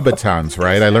those are Louboutins,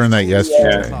 right? I learned that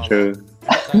yesterday. Yeah, true.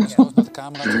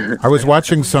 I was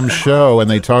watching some show and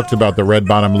they talked about the red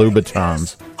bottom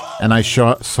Louboutins, and I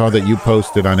saw that you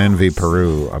posted on Envy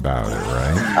Peru about it,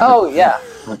 right? Oh yeah.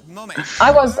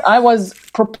 I was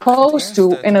proposed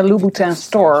to in a Louboutin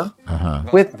store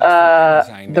with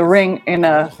the ring in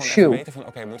a shoe.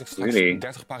 Really?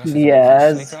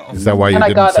 Yes. Is that why you didn't say yes? And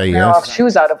I got a pair of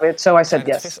shoes out of it, so I said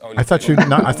yes. I thought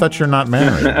you're not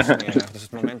married.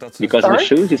 Because of the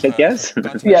shoes, you said yes?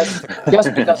 Yes,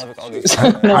 just because of the shoes.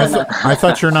 I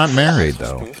thought you're not married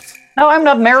though. No, I'm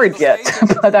not married yet,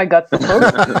 but I got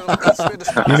proposed.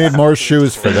 You need more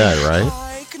shoes for that, right?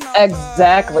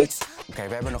 Exactly.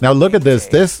 Now look at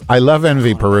this. I love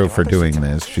Envy Peru for doing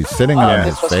this. She's sitting on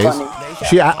his face.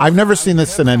 I've never seen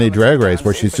this in any drag race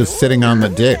where she's just sitting on the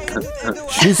dick.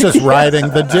 She's just riding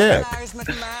the dick.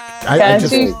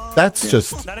 That's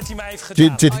just. Do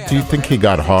you think he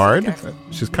got hard?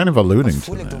 She's kind of alluding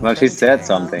to that. Well, she said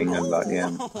something about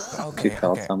she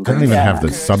felt something. I don't even have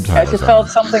the subtitles. She felt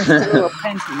something through her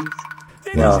panties.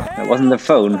 Well, it wasn't the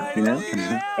phone,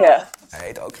 Yeah.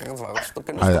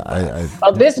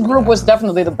 Well, this group was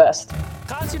definitely the best,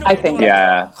 I think.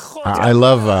 Yeah. I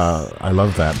love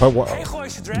that. But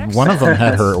one of them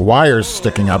had her wires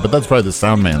sticking out, but that's probably the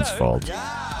sound man's fault.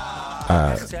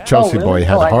 Chelsea Boy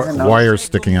had wires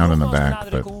sticking out in the back,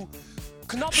 but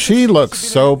she looks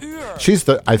so. She's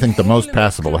I think the most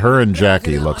passable. Her and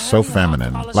Jackie look so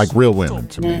feminine, like real women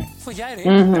to me.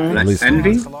 Mm-hmm. At least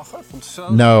Envy?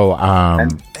 No,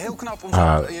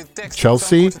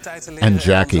 Chelsea and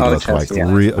Jackie look like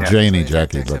real. Janie,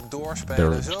 Jackie look.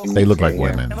 They look like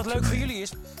women to me.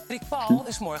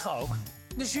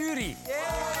 De jury.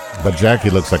 But Jackie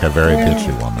looks like a very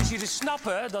bitchy woman. Dus jullie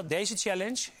snappen dat deze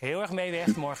challenge heel erg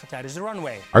meeweegt morgen tijdens de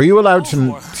runway. Are you allowed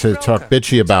to talk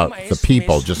bitchy about the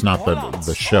people, just not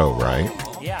the show, right?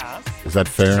 Yeah. Is that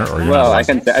fair? Or I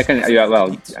can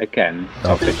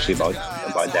talk bitchy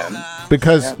about them.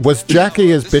 Because was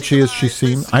Jackie as bitchy as she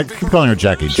seemed? I keep calling her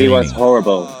Jackie. She Janie. was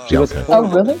horrible. She was horrible.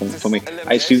 Oh, really? For me,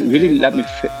 she really let me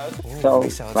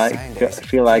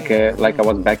feel like I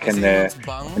was back in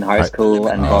high school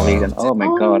and Bali, and oh my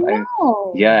god,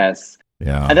 yes.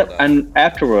 Yeah. And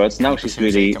afterwards, now she's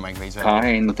really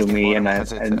kind to me, and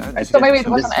So maybe it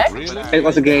was an act? It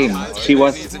was a game. She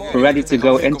was ready to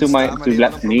go to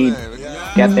let me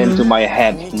get into my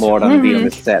head more than be on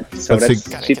the set. So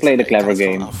she played a clever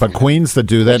game. But queens that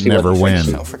do that never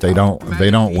win. They don't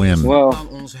win. Well,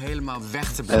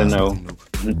 I don't know.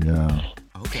 Yeah.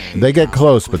 They get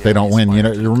close, but they don't win. You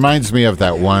know, it reminds me of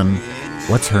that one.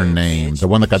 What's her name? The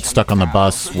one that got stuck on the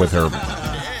bus with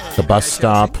the bus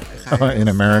stop in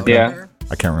America. Yeah.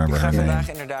 I can't remember her name.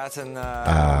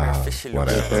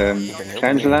 Whatever.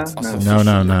 Angela?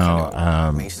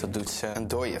 No.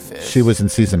 She was in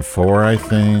season 4, I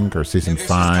think, or season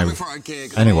 5.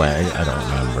 Anyway, I don't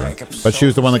remember. But she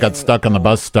was the one that got stuck on the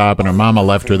bus stop, and her mama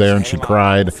left her there, and she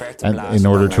cried in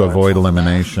order to avoid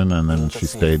elimination, and then she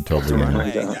stayed till the end.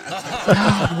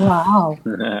 Wow.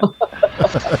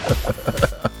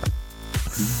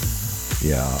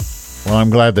 Yeah. Well,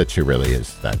 I'm glad that she really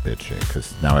is that bitchy,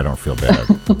 because now I don't feel bad.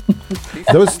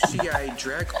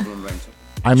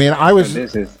 I mean, I was...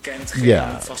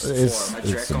 Yeah,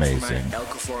 it's amazing.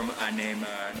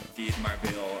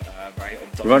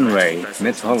 Runway,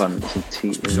 Miss Holland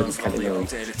is a category.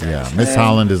 Yeah, Miss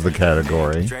Holland is the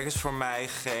category. Drag is voor mij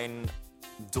geen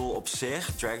doel op zich.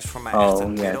 Drag is voor mij echt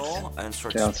een middel, een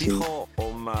soort spiegel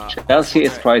om... Chelsea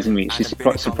is surprising me. She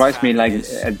surprised me like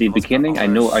at the beginning. I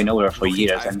know her for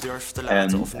years, and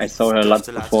I saw her a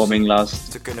lot performing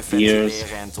last years.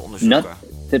 Not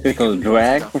typical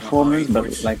drag performance,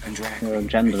 but like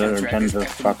gender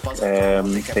fuck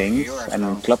things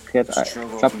and club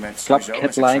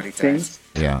kid like things.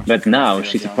 Yeah. But now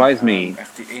she surprised me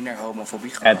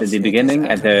at the beginning,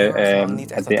 at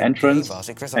the entrance,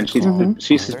 and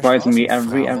she's surprising me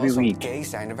every week.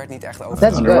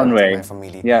 That's on good. The runway.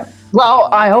 Yeah. Well,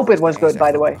 I hope it was good,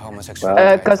 by the way,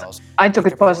 because I took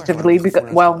it positively.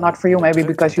 Because, well, not for you, maybe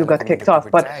because you got kicked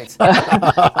off, but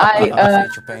I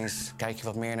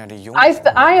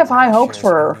have high hopes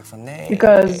for her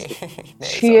because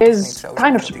she is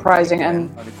kind of surprising and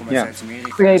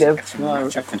creative.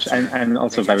 And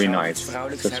also very nice.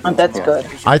 And that's good.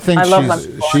 I think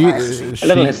she's a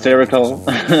little hysterical.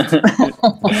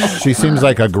 She seems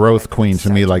like a growth queen to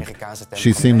me. Like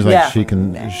she seems like she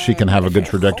can have a good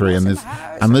trajectory. And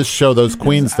on this show, those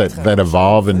queens that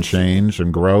evolve and change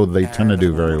and grow, they tend to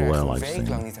do very well. I've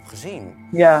seen.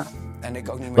 Yeah.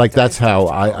 Like that's how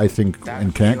I think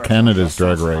in Canada's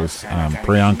Drag Race,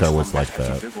 Priyanka was like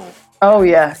that. Oh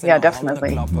yeah,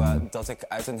 definitely. Dat ik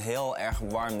uit een heel erg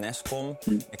warm nest kom.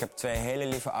 Ik heb 2 hele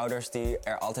lieve ouders die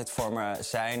er altijd voor me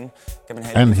zijn. Ik heb een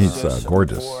hele lieve zus,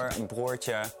 een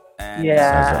broertje.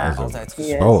 Yeah,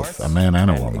 both a man and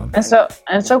a woman.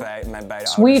 And so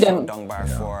sweet and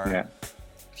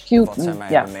cute.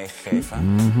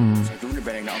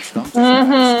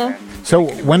 So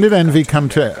when did Envy come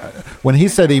to? When he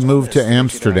said he moved to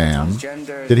Amsterdam,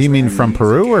 did he mean from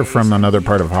Peru or from another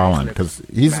part of Holland? Because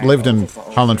he's lived in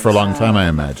Holland for a long time, I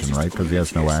imagine, right? Because he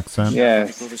has no accent.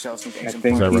 Yes, I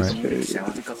think he's.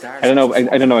 I don't know.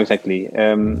 I don't know exactly.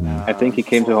 I think he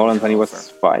came to Holland when he was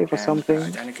 5 or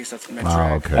something.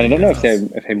 Oh, okay. I don't know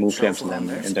if he moved to Amsterdam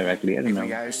indirectly. I don't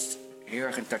know.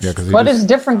 What is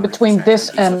different between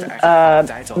this and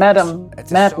Madame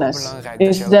Madness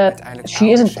is that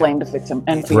she isn't playing the victim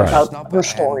and about her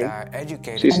story.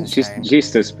 She's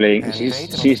just playing.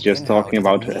 She's just talking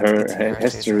about her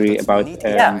history, about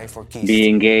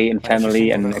being gay and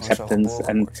family and acceptance.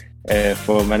 And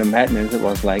for Madame Madness, it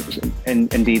was like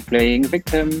indeed playing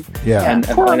victim. Yeah.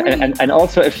 And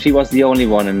also if she was the only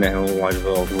one in the whole wide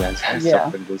world who has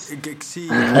suffered this.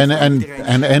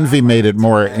 And Envy made it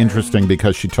more interesting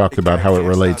because she talked about how it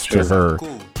relates to her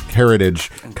heritage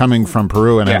coming from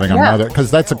Peru and having a mother, because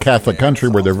that's a Catholic country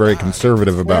where they're very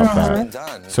conservative about that.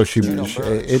 So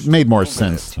it made more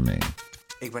sense to me.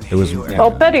 It was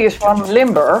well, Patty is from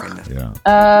Limburg,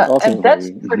 and that's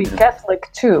pretty Catholic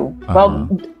too. Well,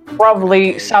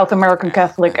 probably South American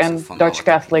Catholic and Dutch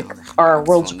Catholic are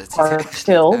worlds apart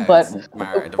still. But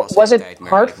was it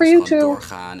hard for you to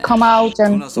come out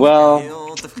and? Well,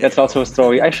 that's also a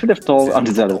story I should have told on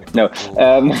the other. No,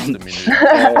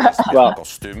 well.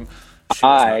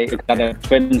 I got a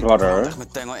twin brother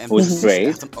who's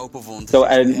straight, so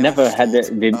I never had the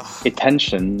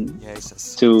intention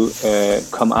to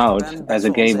come out as a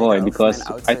gay boy because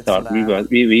I thought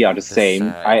we are the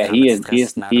same.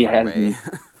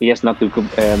 He has not to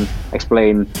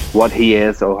explain what he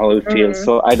is or how he feels,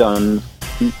 so I don't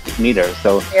neither.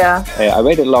 So I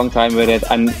waited a long time with it,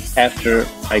 and after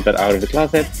I got out of the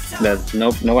closet,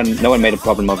 no one made a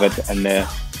problem of it, and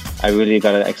I really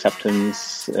got an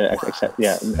acceptance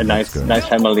nice, a nice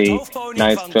family,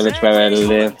 nice village where I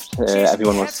lived.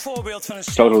 Everyone was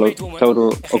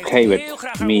total okay with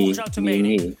me being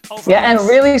me. Yeah, and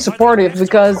really supportive,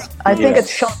 because I think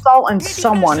it's Chantal and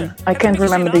someone, I can't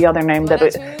remember the other name,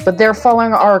 but they're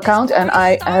following our account, and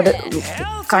I had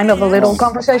kind of a little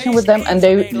conversation with them, and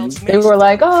they were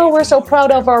like, "Oh, we're so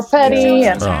proud of our Patty,"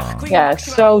 and it's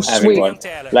so sweet. Everyone.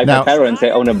 Like now, my parents,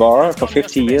 they own a bar for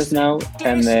 50 years now,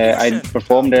 and I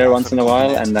perform there once in a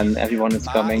while, and then everyone is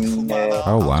coming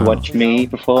to watch me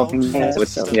performing. So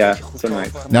it's so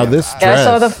nice. Now this dress, I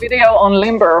saw the video on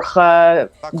Limburg,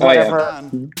 whatever.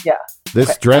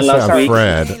 This dress of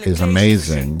Fred is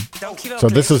amazing. So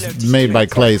this is made by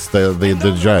Claes,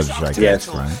 the judge, I guess,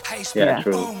 right? Yeah,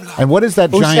 true. And what is that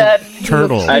giant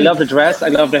turtle? I love the dress, I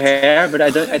love the hair, but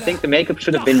I think the makeup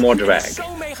should have been more drag.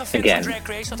 Again.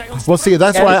 Well, see,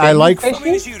 that's why I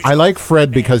like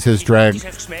Fred, because his drag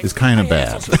is kind of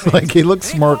bad. Like, he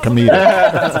looks more comedic.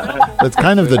 That's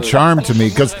kind of the charm to me,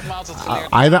 because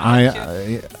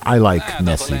I like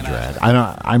messy drag.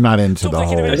 I'm not into the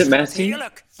whole. Is it messy?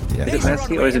 Yeah. Is it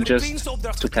messy, or is it just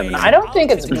too feminine? I don't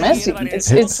think it's messy.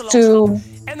 It's too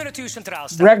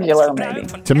regular, maybe.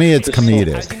 To me, it's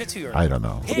comedic. I don't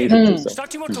know.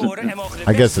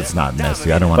 I guess it's not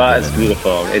messy. I don't want to. But it's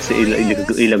beautiful.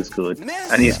 He looks good,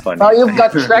 and he's funny. Well, you've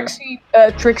got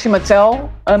Trixie Mattel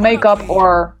makeup,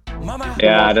 or.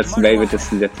 Yeah, that's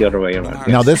the other way around.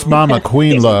 Now this Mama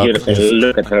Queen look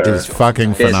is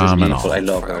fucking phenomenal. I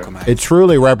love her. It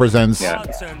truly represents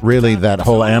really that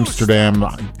whole Amsterdam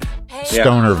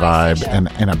stoner vibe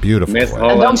in a beautiful way.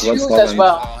 And those shoes as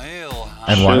well.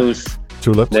 And shoes, what?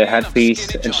 Tulip? The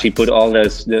headpiece, and she put all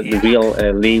the real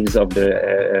leaves of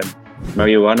the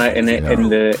marijuana in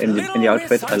the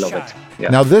outfit. I love it. Yeah.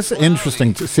 Now this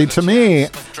interesting. To me,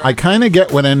 I kind of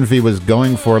get what Envy was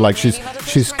going for. Like she's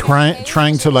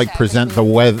trying to like present the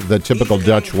weather, the typical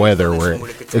Dutch weather, where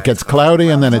it gets cloudy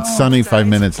and then it's sunny 5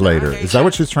 minutes later. Is that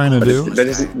what she's trying to do?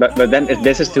 But then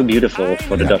this is too beautiful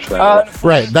for the Dutch weather.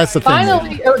 Right, that's the thing.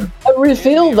 Finally, a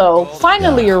reveal though.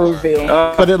 Finally, a reveal.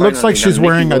 But it looks like she's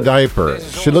wearing a diaper.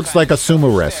 She looks like a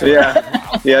sumo wrestler.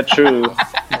 Yeah, true.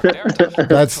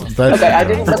 That's okay. I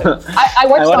didn't. I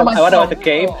watched on my phone. What about the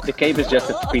cape? The cape is just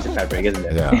a piece of fabric, isn't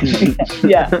it?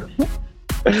 Yeah.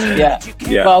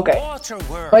 Yeah. Well, okay.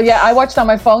 But yeah, I watched on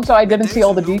my phone, so I didn't see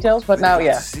all the details. But now,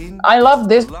 I love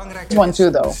this one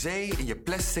too, though.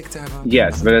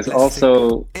 Yes, but it's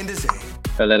also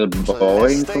a little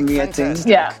boring for me, I think.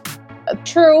 Yeah,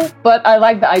 true. But I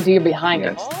like the idea behind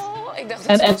it.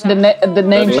 And the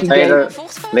name she gave.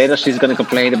 Later she's going to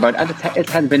complain about it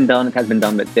has been done,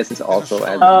 but this is also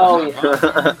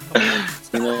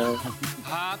you know.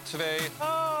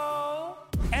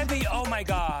 Abby, oh my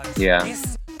god. Yeah.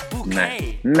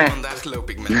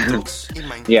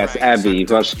 Yes, Abby,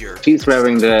 because she's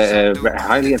wearing the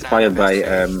highly inspired by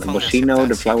Moschino,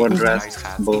 the flower dress,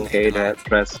 bouquet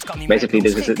dress. Basically,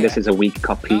 this is a weak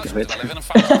copy of it.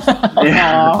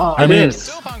 I mean,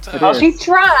 she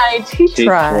tried. She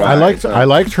tried. I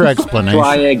liked her explanation.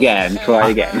 Try again.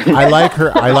 I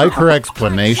like her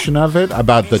explanation of it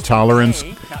about the tolerance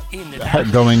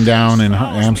going down in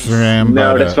Amsterdam.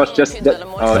 No, that was just that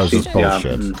was just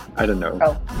bullshit. I don't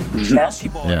know.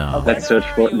 Yeah. Let's search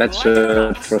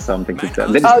for something to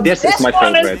tell. This is my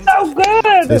favorite. Is so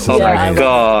good. This is my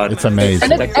god, it's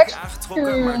amazing. And it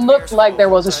actually looked like there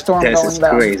was a storm going down. This is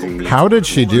crazy. How did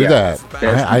she do that?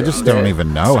 I just don't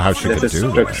even know how she could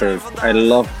do that. I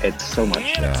love it so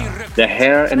much. Yeah. The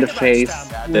hair and the face,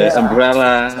 the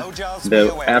umbrella,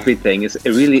 the everything is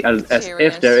really as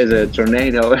if there is a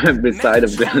tornado beside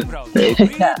of the face.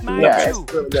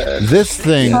 This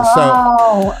thing.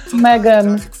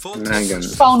 Megan.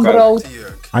 Spoonbrood.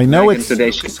 I know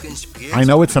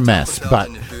it's a mess, but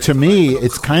to me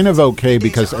it's kind of okay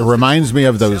because it reminds me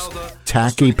of those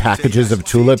tacky packages of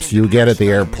tulips you get at the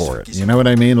airport. You know what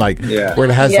I mean? Like where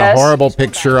it has a horrible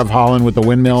picture of Holland with the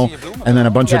windmill and then a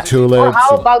bunch of tulips. Or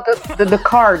how about the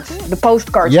cards, the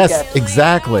postcards? Yes,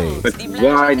 exactly. But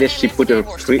why did she put a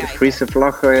Friese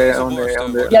vlag on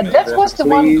the? Yeah, that was the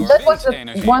one. That was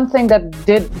the one thing that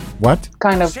did what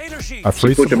kind of a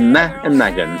Friese. She put a and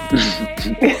Megan.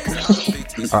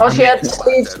 She had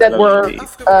sleeves that were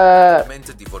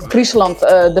Friesland,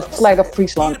 the flag of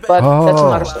Friesland, but that's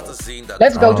another story.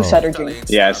 Let's go to Sedergine.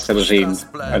 Yes, Sedergine.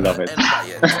 I love it.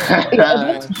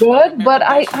 It's good, but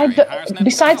I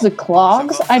besides the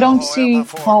clogs, I don't see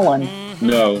Holland.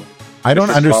 No. I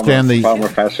don't understand farmer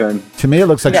fashion. To me, it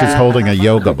looks like she's holding a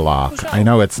yoga block. I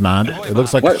know it's not. It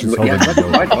looks like she's holding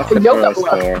a yoga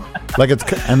block. Like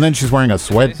and then she's wearing a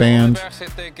sweatband.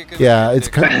 Yeah, it's.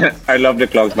 I love the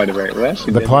clogs, by the way.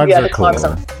 The clogs are cool.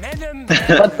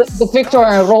 But the Victor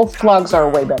and Rolf plugs are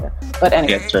way better. But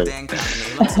anyway. Yeah, true.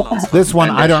 This one,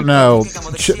 I don't know.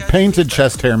 Painted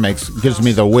chest hair gives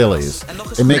me the willies.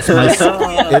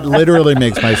 It literally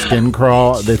makes my skin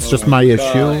crawl. It's just my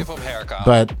issue.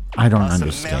 But I don't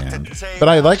understand. But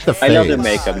I like the face. I love the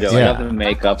makeup, though. Yeah. I love the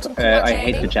makeup. I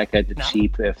hate the jacket, the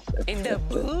cheap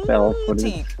felt for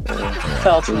the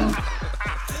felt.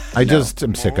 I just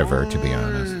am sick of her, to be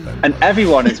honest. But. And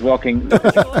everyone is walking.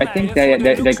 I think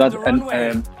they got an.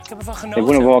 They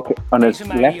want to walk on the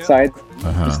left side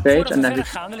of the stage, and then.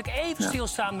 Wil ik even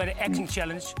stilstaan bij de acting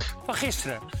challenge van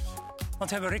gisteren.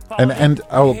 And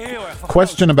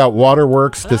question about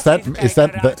waterworks. Does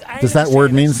that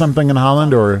word mean something in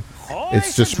Holland, or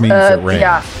it just means it rains?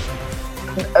 Yeah.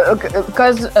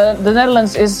 Because the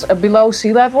Netherlands is below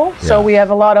sea level, so we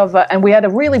have a lot of, and we had a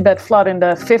really bad flood in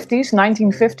the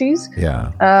 1950s.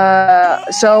 Yeah.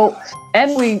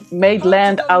 And we made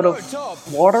land out of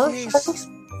water.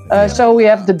 So we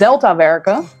have the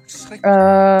Deltawerken,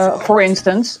 for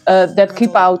instance, that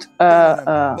keep out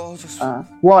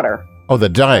water. Oh, the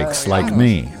dikes, like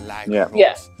me.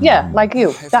 Yeah, like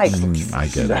you, dikes. I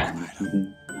get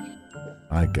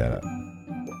it.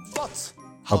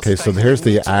 Okay, so here's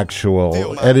the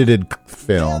actual edited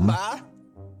film.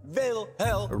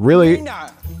 Really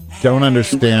don't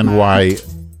understand why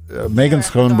Megan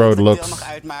Schoonbrood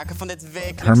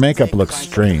her makeup looks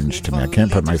strange to me. I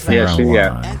can't put my finger on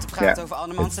why.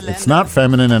 It's not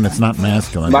feminine and it's not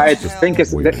masculine. But I think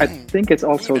it's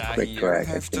also a quick drag.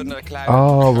 I think.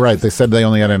 Oh, right. They said they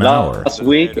only had an hour. Last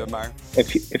week,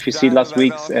 if you see last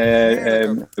week's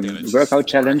workout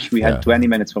challenge, we had 20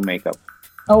 minutes for makeup.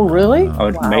 Oh, really?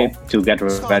 Made to get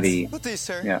ready.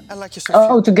 Yeah.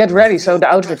 Oh, to get ready. So the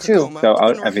outfit too. So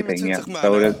everything, yeah.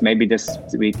 So that maybe this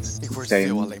week's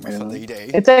same.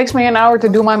 It takes me an hour to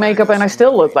do my makeup and I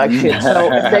still look like shit.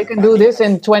 So if they can do this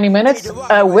in 20 minutes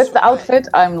with the outfit,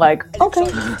 I'm like, okay.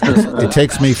 It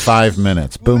takes me 5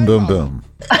 minutes. Boom, boom, boom.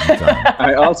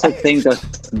 I also think that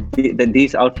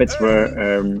these outfits were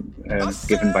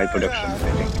given by production, I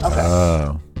think.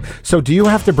 Oh. So do you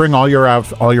have to bring all your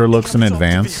looks in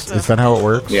advance? Is that how it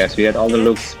works? Yes, we had all the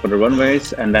looks for the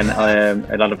runways, and then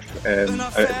a lot of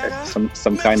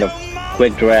some kind of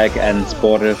quick drag and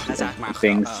sportive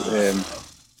things.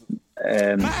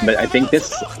 But I think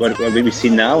what we see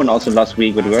now, and also last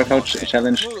week with the workout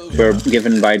challenge, were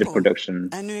given by the production.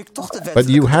 But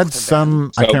you had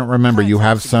some, I can't remember, you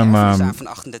have some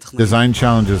design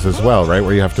challenges as well, right?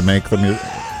 Where you have to make them,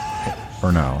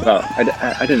 or no? Well,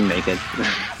 I didn't make it.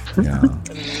 Yeah.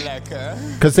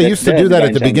 Because they used to do that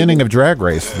at the beginning of Drag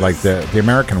Race, like the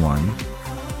American one.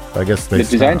 I guess they the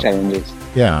design challenges.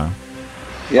 Yeah.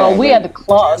 Well, we had the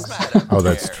clogs. Oh,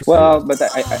 that's true. Well, but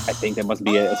I think there must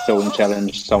be a sewing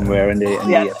challenge somewhere in the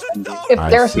If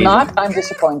there's not, I'm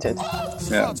disappointed.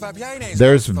 Yeah.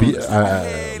 There's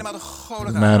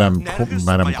Madam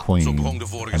Queen.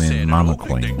 I mean, Mama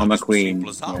Queen. Mama Queen.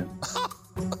 Yeah.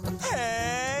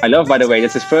 I love, by the way,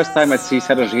 this is the first time I see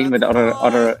Sedergine with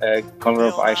other color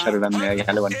of eyeshadow than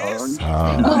yellow and orange.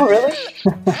 Oh, really?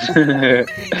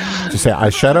 Did you say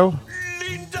eyeshadow?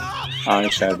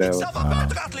 Eyeshadow.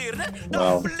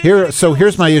 Well,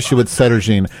 here's my issue with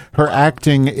Sedergine. Her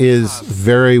acting is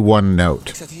very one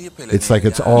note. It's like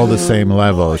it's all the same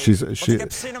level.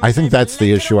 I think that's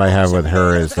the issue I have with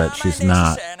her, is that she's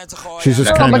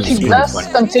just kind of. But she does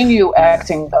continue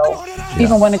acting though,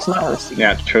 even when it's not her scene.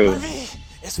 Yeah, true.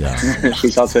 Yeah.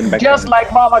 She's also in the background. Just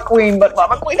like Mama Queen, but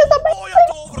Mama Queen is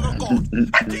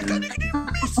amazing.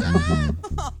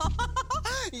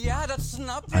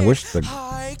 I wish the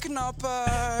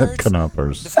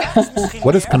knoppers.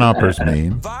 What does knoppers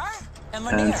mean?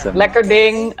 Lekker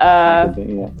ding,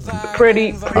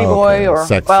 pretty boy, or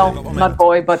sexy. Well, not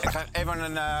boy, but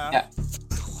yeah.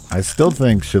 I still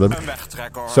think she looks.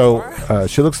 So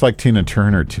she looks like Tina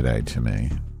Turner today to me.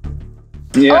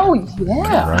 Yeah. Oh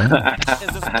yeah. Right?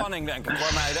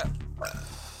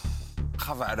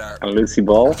 Lucy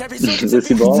Ball.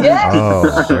 Lucy Ball. Yeah.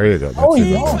 Oh, there you go. Oh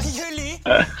yeah.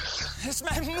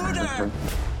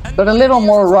 But a little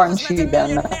more raunchy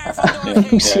than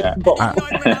Lucy Ball.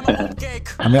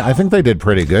 I mean, I think they did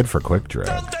pretty good for quick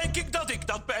drag.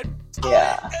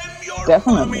 Yeah,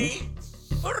 definitely.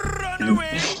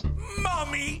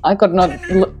 I could not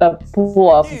pull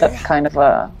off that kind of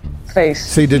a face.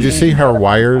 See, did you see her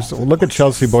wires? Well, look at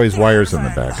Chelsea Boy's wires in the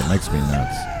back. It makes me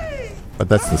nuts. But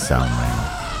that's the sound man.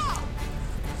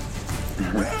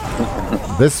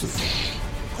 That's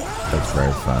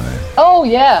very funny. Oh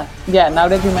yeah, now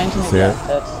that you mention it,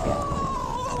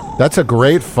 that's a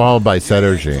great fall by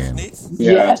Sedergine.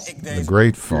 Yes, The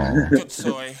great fall.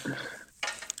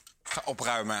 Ga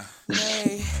opruimen.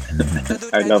 Nee.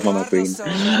 I love Mama Queen.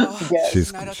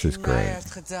 She's great.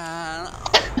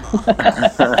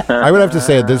 I would have to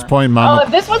say at this point, Mama. Oh,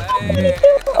 this was.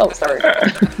 Oh, sorry.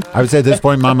 I would say at this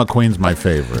point, Mama Queen's my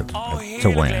favorite to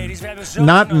win.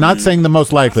 Not saying the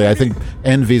most likely. I think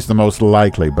Envy's the most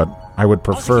likely, but I would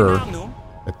prefer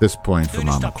at this point for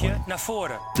Mama Queen.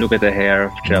 Look at the hair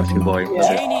of Chelsea Boy.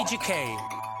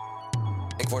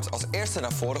 Ik word als eerste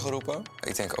naar voren geroepen.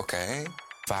 Ik denk, oké.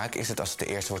 Vaak is het als de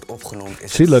eerste wordt opgenoemd.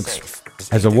 She looks,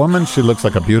 as a woman, she looks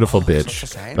like a beautiful bitch.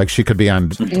 Like she could be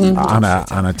on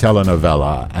a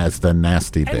telenovela as the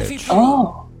nasty bitch.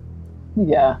 Oh,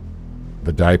 yeah.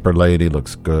 The diaper lady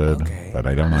looks good, but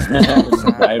I don't like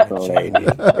The diaper lady.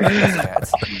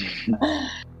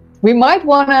 We might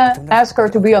want to ask her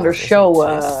to be on the show,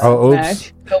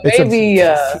 Madge. So maybe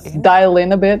dial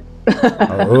in a bit.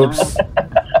 Oops.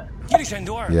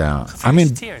 Yeah, I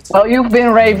mean, well, you've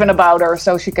been raving about her,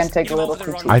 so she can take a little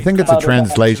critique. I think it's a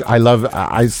translation.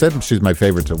 I said she's my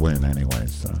favorite to win anyway.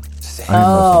 So.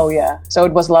 Yeah. So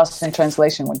it was lost in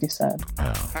translation what you said.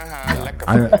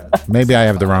 Maybe I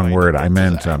have the wrong word. I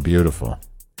meant beautiful.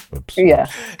 Oops. Yeah.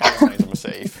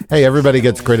 Hey, everybody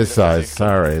gets criticized.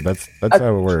 Sorry, that's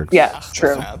how it works. Yeah,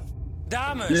 true.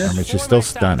 I mean, she's still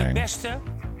stunning.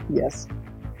 Yes.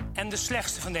 En de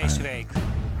slechtste van deze week.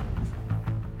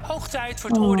 Hoog tijd voor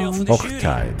het oordeel van de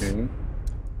jury.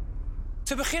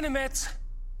 Te beginnen met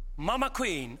Mama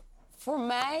Queen. Voor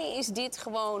mij is dit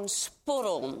gewoon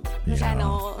sporrel. We zijn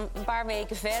al een paar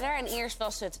weken verder en eerst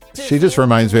was het... She just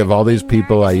reminds me of all these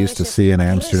people I used to see in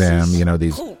Amsterdam. You know,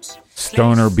 these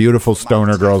beautiful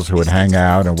stoner girls who would hang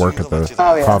out and work at the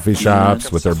coffee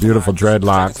shops with their beautiful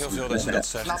dreadlocks.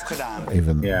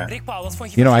 Even,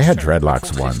 you know, I had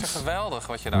dreadlocks once.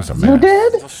 It was a mess. You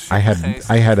did?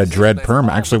 I had a dread perm.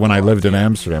 Actually, when I lived in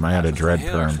Amsterdam, I had a dread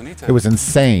perm. It was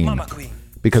insane.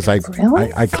 Because I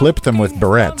clipped them with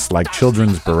barrettes, like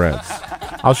children's barrettes.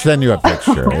 I'll send you a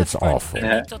picture. It's awful.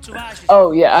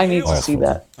 Oh, yeah, I need to see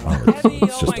that. Oh,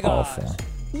 it's just awful.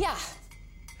 Ja,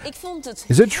 ik vond het...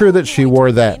 Is it true that she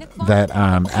wore that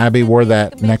Abby wore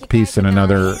that neck piece in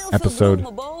another episode?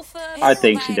 I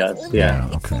think she does, yeah.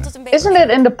 Okay. Isn't it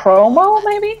in the promo,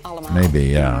 maybe? Maybe,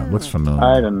 yeah. Looks familiar.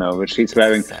 I don't know, but she's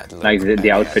wearing, like,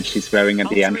 the outfit she's wearing at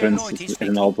the entrance is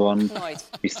an old one.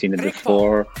 We've seen it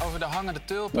before.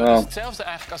 Well,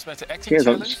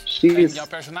 she's,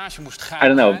 I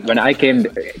don't know, when I came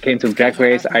to Drag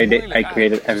Race, I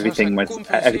created everything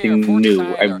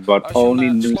new. I bought only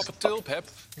new stuff.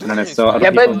 And then I saw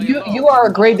other people. But you are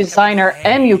a great designer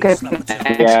and you can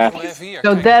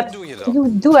so that you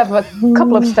do have a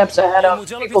couple of steps ahead of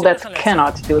people that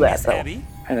cannot do that though.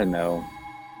 I don't know.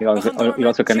 You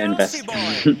also can invest.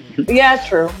 Yeah,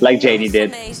 true. Like Janie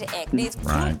did.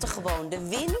 Right.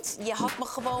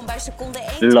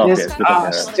 Love it.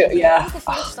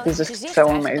 This is so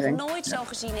amazing. Nooit zo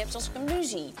gezien hebt als ik hem nu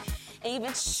zie. En je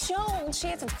bent zo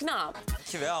ontzettend knap.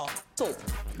 Dankjewel. Top.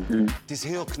 Het is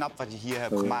heel knap wat je hier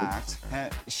hebt gemaakt.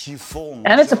 Chiffon.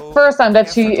 And it's the first time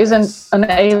that she isn't an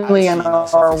alien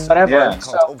or whatever. Yeah.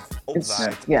 So it's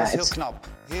heel knap.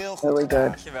 Heel goed. really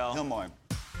good. Heel mooi.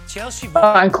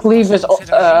 And Cleve is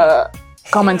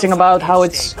commenting about how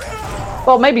it's...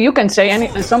 Well, maybe you can say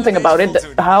something about it.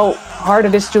 How hard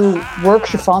it is to work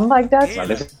chiffon like that. Well,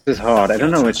 this is hard. I don't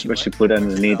know what she put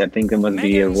underneath. I think it must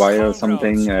be a wire or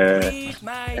something.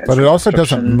 But it also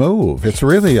doesn't move. It's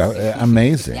really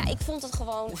amazing. Ja, ik vond het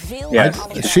gewoon veel... Yeah.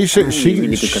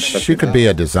 She could be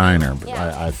a designer,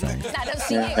 I think.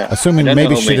 Assuming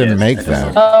maybe she didn't make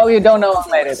that. Oh, you don't know who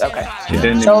made it. Okay. She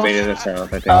didn't make it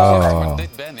herself, I think. Oh.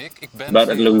 But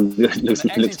it looks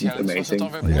amazing.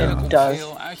 Yeah. It does.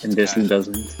 And this one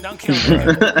doesn't.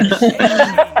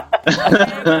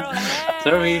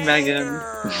 Sorry, Megan.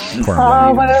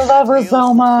 Oh, but I love her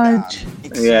so much.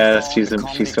 Yes, she's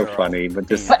so funny,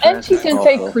 and she can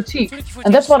take critique,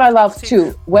 and that's what I love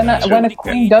too. When a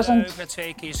queen doesn't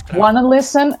want to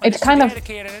listen, it's kind of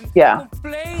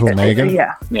Who, Megan?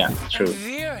 Yeah, true.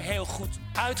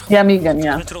 Yeah, Megan.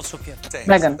 Yeah,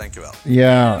 Megan.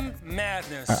 Yeah,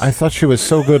 I thought she was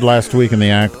so good last week in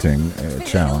the acting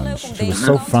challenge. She was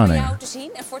so funny.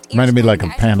 Reminded me like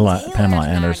of Pamela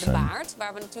Anderson.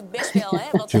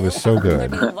 She was so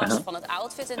good.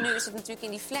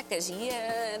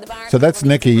 So that's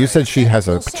Nikki. You said she has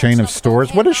a chain of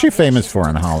stores. What is she famous for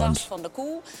in Holland?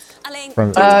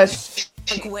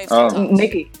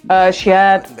 Nikki. She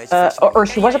had, or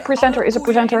she was a presenter, is a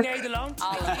presenter.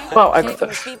 Well, I got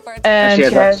this. And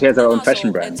she has her own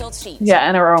fashion brand. Yeah,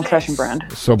 and her own fashion brand.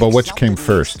 So, but which came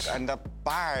first?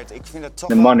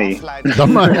 The money. The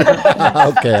money.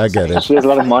 Okay, I get it. She has a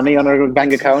lot of money on her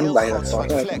bank account.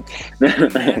 Interesting.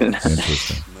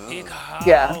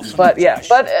 Yeah, but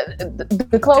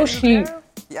the clothes she.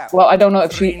 Well, I don't know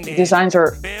if she designs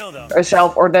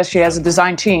herself or that she has a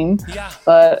design team,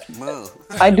 but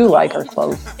I do like her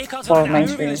clothes for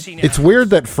mainstream. It's weird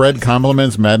that Fred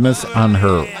compliments Madness on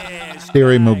her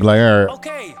Thierry Mugler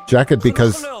jacket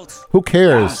because who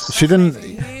cares? She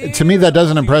didn't. To me, that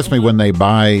doesn't impress me when they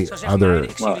buy other.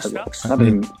 Well, it's not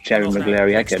a Thierry Mugler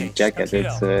jacket.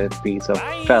 It's a piece of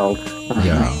felt.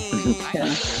 Yeah.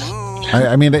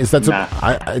 I mean, it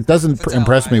doesn't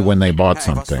impress me when they bought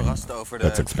something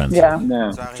that's expensive. Yeah,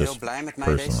 no, just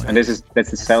personally. And this is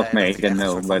self-made,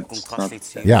 but it's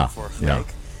not. Yeah. Yeah,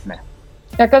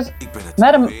 because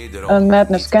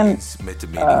Madness can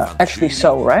actually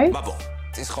sew, right?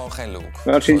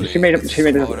 Well, she made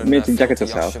the jacket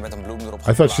herself.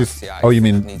 I thought you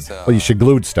mean? Oh, she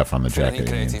glued stuff on the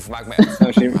jacket.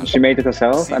 No, she made it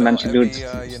herself, and then she glued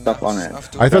stuff on it.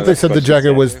 I thought they said the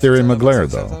jacket was Thierry Mugler,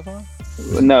 though.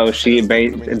 No, she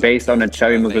based on a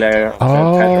Thierry Mugler.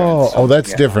 Oh,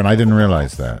 that's different. I didn't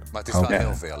realize that.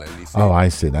 Okay. Oh, I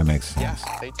see. That makes sense.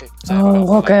 Oh,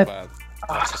 look at.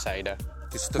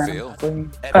 It's te veel.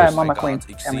 Mama Queen.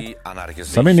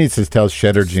 Somebody needs to tell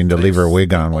Shedderjean to leave her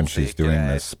wig on when she's doing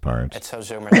this part. I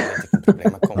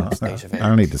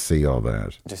don't need to see all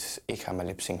that.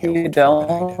 You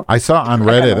don't? I saw on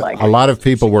Reddit a lot of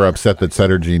people were upset that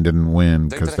Shedderjean didn't win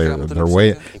because they're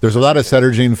way. There's a lot of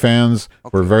Shedderjean fans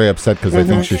who are very upset because they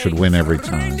think she should win every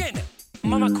time.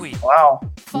 Mama Queen. Wow.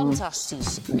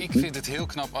 Fantastisch. Ik vind het heel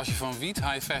knap als je van wiet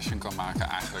high fashion kan maken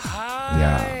eigenlijk.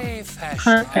 High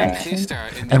fashion. En gisteren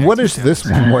And what is this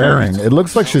one wearing? It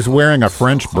looks like she's wearing a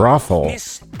French brothel.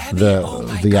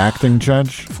 The acting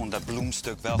judge.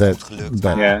 That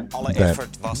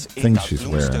thing she's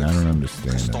wearing. I don't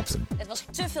understand it. Het was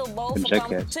te veel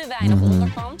bovenkant, te weinig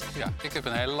onderkant. Ja, ik heb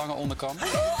een hele lange onderkant.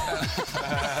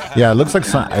 Yeah, it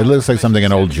looks like something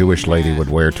an old Jewish lady would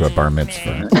wear to a bar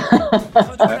mitzvah.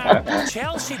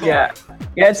 Yeah,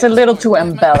 it's a little too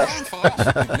embellished.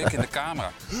 Die blik in de camera.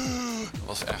 Dat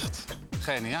was echt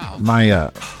geniaal.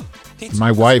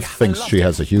 My wife thinks she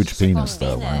has a huge penis,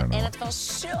 though. I don't know. En het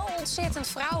was zo ontzettend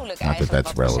vrouwelijk. Not that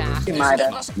that's relevant.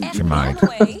 She might.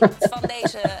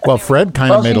 Well, Fred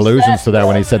kind of made allusions to that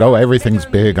when he said, "Oh, everything's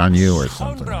big on you" or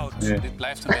something. Dit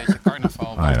blijft een beetje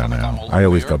carnaval. I don't know. I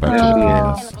always go back to the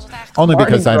penis. Only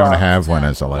because I don't have one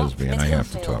as a lesbian. I have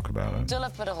to talk about it.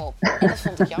 Tulpen erop. En dat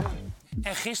vond ik jammer.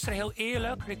 En gisteren heel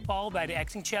eerlijk, Rick Paul bij de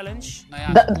Acting Challenge.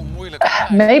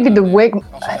 Maybe the wig,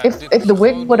 if the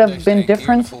wig would have been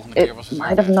different, it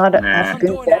might have not have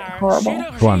been that horrible.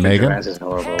 Go on, Megan. Is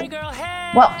horrible.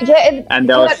 Well, yeah, And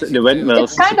the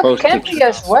windmills. It's kind of campy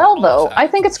as well, though. I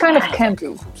think it's kind of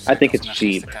campy. I think it's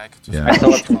cheap. Yeah. I saw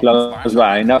it from close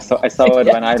by. No, so I saw it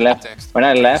when I left. When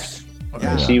I left,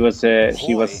 she was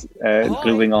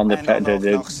gluing on the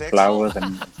flowers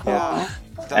and. Yeah.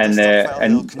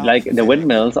 And like the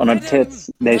windmills on her tits,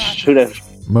 they should have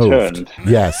moved. Turned.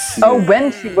 Yes. Oh,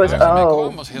 when she was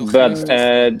but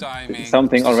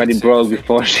something already broke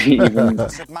before she even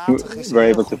were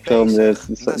able to film the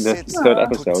third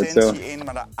episode. So,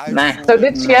 nah. So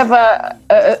did she have a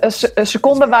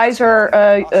secondenwijzer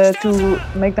to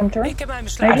make them turn?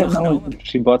 I don't know.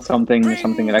 She bought something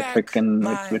electric and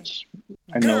which.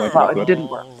 I know it didn't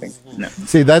work. No.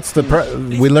 See, that's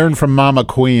we learned from Mama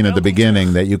Queen at the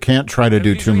beginning that you can't try to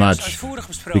do too much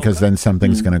because then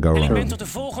something's going to go wrong.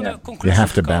 Yeah. You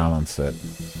have to balance it.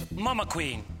 Mama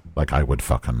Queen. Like I would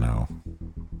fucking know.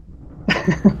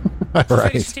 Right.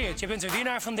 Gefeliciteerd, je bent de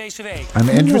winnaar van deze week. I'm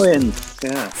interested.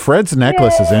 Yeah. Fred's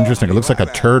necklace is interesting. It looks like a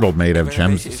turtle made of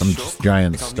gems, some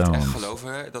giant stones.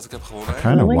 I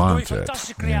kind of want it.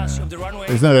 Yeah.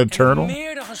 Isn't it a turtle?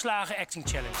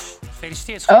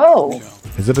 Oh.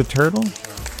 Is it a turtle?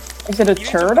 Is it a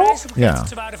turtle? Yeah.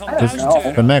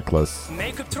 The necklace.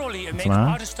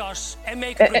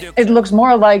 It looks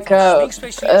more like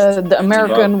the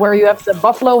American where you have the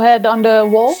buffalo head on the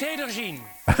wall.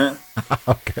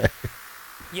 Okay.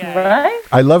 Right?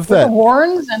 I love that. With the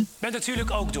horns and.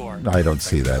 I don't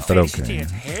see that, but okay.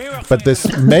 But this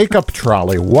makeup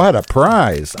trolley, what a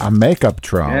prize! A makeup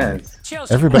trolley.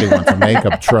 Yes. Everybody wants a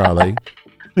makeup trolley.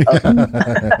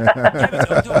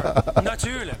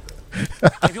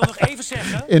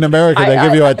 In America, they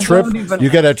give you a trip. You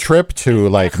get a trip to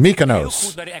like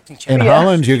Mykonos. In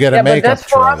Holland, you get a makeup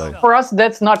trip. For us,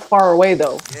 that's not far away,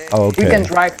 though. Okay. We can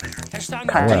drive.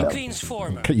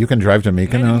 You can drive to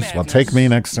Mykonos? Well, take me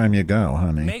next time you go,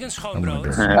 honey.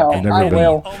 I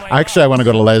will. Actually, I want to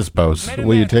go to Lesbos.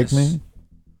 Will you take me?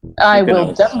 I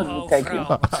will definitely take you.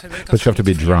 But you have to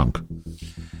be drunk.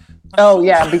 Oh,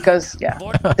 yeah, because,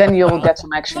 then you'll get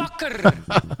some action.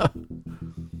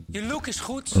 Je look is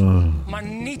goed, maar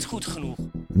niet goed genoeg.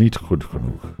 Niet goed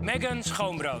genoeg. Megan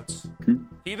Schoonbrood.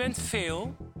 Je bent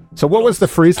veel. So what was the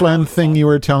Friesland thing you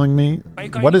were telling me?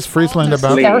 What is Friesland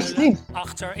about? Yeah, sleeve.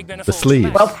 The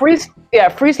sleeve. Well,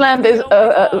 Friesland is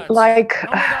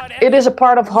it is a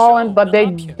part of Holland, but they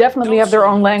definitely have their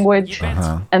own language,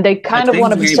 and they kind of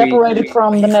want to be separated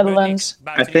from the Netherlands.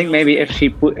 I think maybe if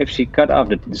she cut off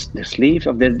the sleeve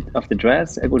of the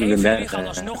dress, it would have been better.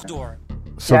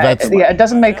 So that's it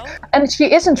doesn't make, and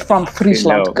she isn't from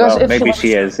Friesland because maybe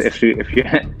she is. If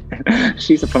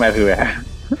she's from everywhere.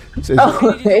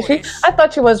 Oh, is she? I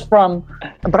thought she was from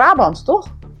Brabant, toch?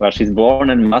 Well, she's born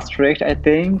in Maastricht, I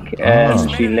think,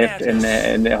 and she lived in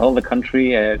the whole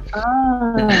country.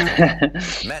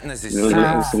 Madness is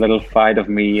a little fight of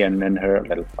me and her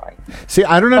little fight. See,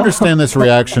 I don't understand this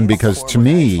reaction because to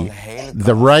me,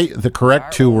 the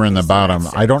correct two were in the bottom.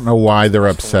 I don't know why they're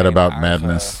upset about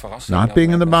Madness not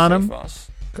being in the bottom,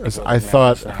 because I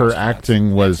thought her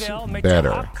acting was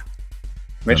better.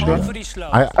 Which one?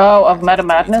 Of Madame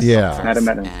Madness? Yeah. Madame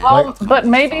Madness. Well, but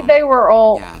maybe they were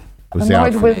all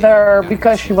annoyed with her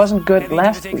because she wasn't good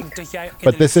last week.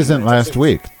 But this isn't last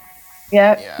week.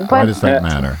 Yeah, but why does that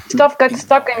matter? Stuff gets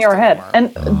stuck in your head.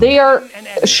 And they are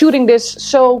shooting this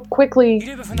so quickly.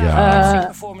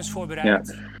 Van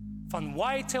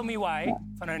Why Tell Me Why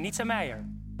van Anita Meijer.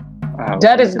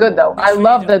 That is good though. I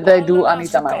love that they do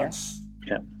Anita Meijer.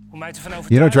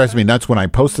 You know, it drives me nuts when I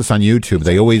post this on YouTube.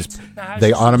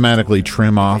 They automatically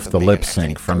trim off the lip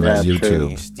sync from the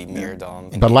YouTube.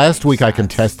 But last week I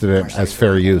contested it as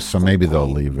fair use, so maybe they'll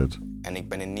leave it.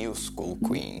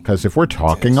 Because if we're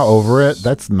talking over it,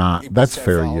 that's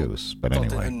fair use. But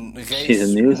anyway, she's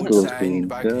a new school queen.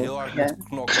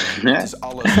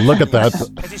 Look at that,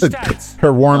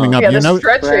 her warming up. Yeah,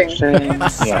 stretching.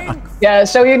 Yeah,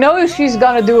 so you know she's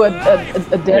gonna do a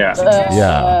dead.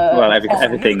 Well,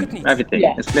 everything.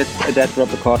 Yeah. A split, a dead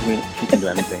drop, a cartwheel. She can do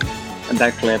anything. And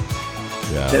that clip.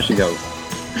 Yeah. There she goes.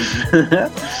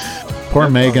 Poor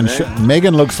Megan.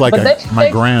 Megan looks like my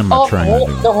grandma trying to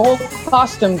do the whole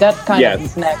costume. That kind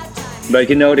of neck. But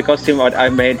you know the costume I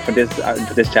made for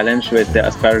this challenge with the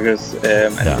asparagus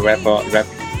and the wrap.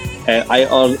 I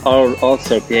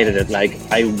also created it. Like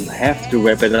I have to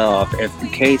rip it off. If in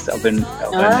case of an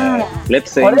lip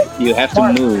sync, you have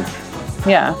to move.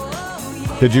 Yeah.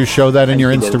 Did you show that in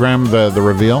your Instagram? The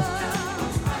reveal?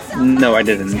 No, I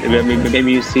didn't.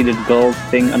 Maybe you see the gold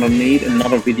thing underneath.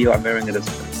 Another video, I'm wearing it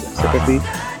specifically.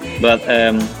 But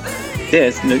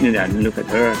this, look at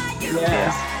her.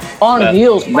 Yes. On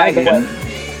heels,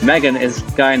 Megan is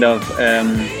kind of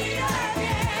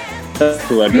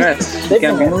to her dress. She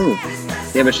can move.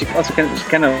 Yeah, but she also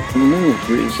cannot move.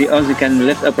 She also can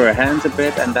lift up her hands a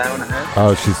bit and down her head.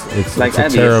 Oh, it's like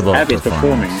Abby. Abby's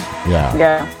performing.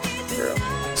 Yeah.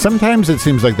 Sometimes it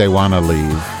seems like they want to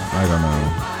leave. I don't know.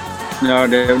 No,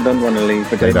 they don't want to leave,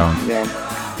 but they don't. Yeah.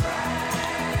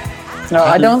 No,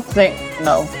 I don't think.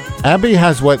 No. Abby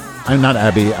has what? I'm not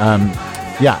Abby.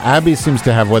 Abby seems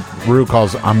to have what Rue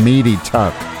calls a meaty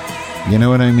tuck. You know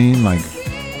what I mean? Like,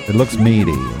 it looks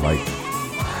meaty. Like,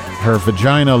 her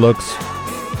vagina looks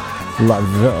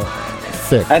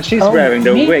thick. And she's wearing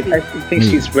the wig. I think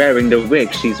she's wearing the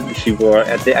wig she wore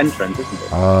at the entrance, isn't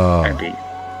it? Oh. Abby.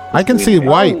 I can see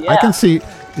white. I can see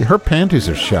her panties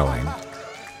are showing.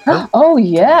 Oh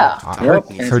yeah. Her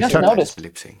noticed.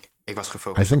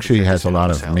 I think she has a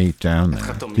lot of meat down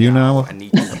there. Do you know?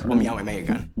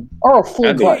 Or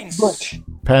full butch.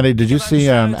 Patty, did you see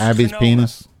Abby's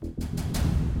penis?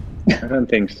 I don't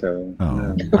think so. Oh,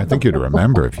 no. I think you'd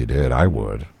remember if you did. I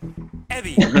would.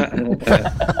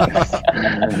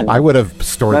 I would have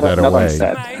stored that away.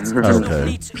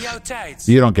 Okay.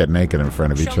 You don't get naked in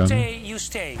front of each other.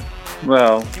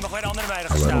 Well,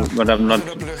 but I'm not.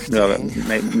 Well,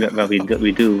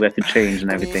 we do. We have to change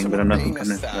and everything, but I'm not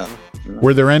gonna.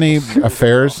 Were there any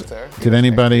affairs? Did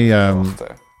anybody?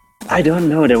 I don't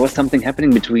know. There was something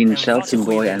happening between Chelsea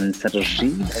Boy and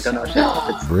Satoshi. I don't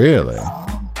know. Really?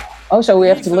 Oh, so we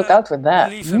have to look out for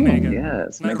that.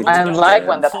 Yes, maybe. I like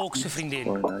when that.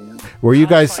 Were you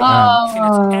guys?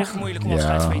 Yeah.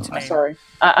 Sorry,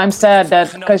 I'm sad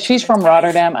that because she's from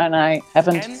Rotterdam and I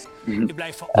haven't.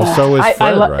 Well, so is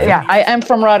Fred, right? Yeah, I am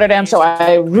from Rotterdam, so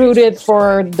I rooted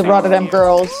for the Rotterdam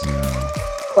girls. Yeah.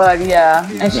 But yeah,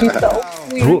 and she's so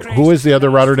sweet. Who is the other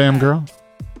Rotterdam girl?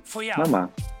 Mama.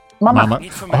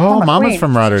 Oh, Mama's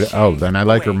from Rotterdam. Oh, then I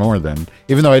like her more then.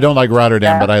 Even though I don't like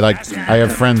Rotterdam, but I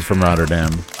have friends from Rotterdam.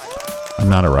 I'm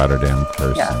not a Rotterdam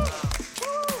person. Yeah.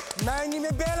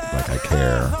 Like I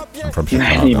care. I'm from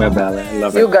Chicago.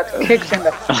 Love You it. got kicked in the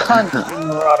cunt in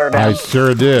Rotterdam. I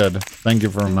sure did. Thank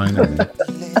you for reminding me.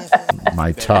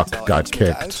 My tuck got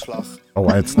kicked. Oh,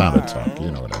 it's not a tuck.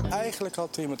 You know what I mean.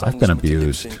 I've been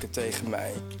abused.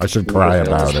 I should cry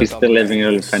about She's it. still living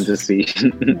in a fantasy.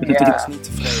 Yeah.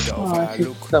 Oh,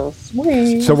 she's so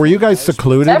sweet. So were you guys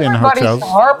secluded in Everybody's hotels?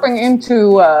 harping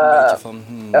into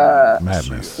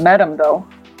Madness. Madam, though.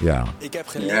 Yeah.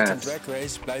 Yes.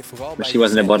 But she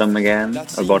was in the bottom again.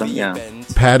 Or bottom, yeah.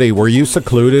 Patty, were you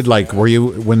secluded? Like, were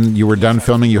you, when you were done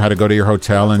filming, you had to go to your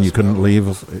hotel and you couldn't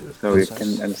leave? So you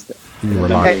can understand. You were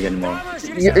Don't locked. leave anymore.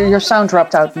 Your sound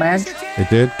dropped out, Madge. It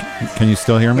did? Can you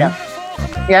still hear me? Yeah.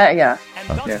 Okay. Yeah.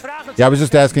 Yeah, I was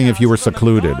just asking if you were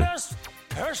secluded,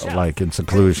 like in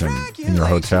seclusion in your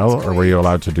hotel, or were you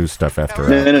allowed to do stuff after?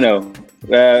 No. We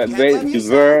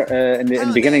were in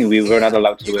the beginning. We were not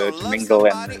allowed to mingle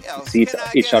and see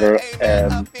each other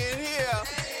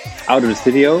out of the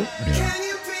studio. Yeah.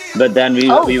 But then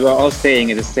we were all staying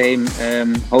at the same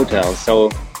hotel.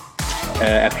 So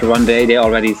after one day, they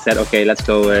already said, "Okay, let's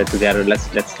go together.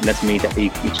 Let's meet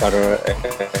each other."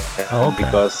 Okay.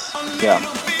 Because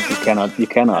you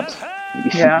cannot.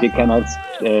 Yeah. You cannot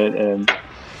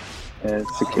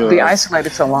secure. Be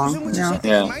isolated so long.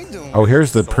 Yeah. Oh,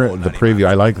 here's the preview.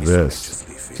 I like this.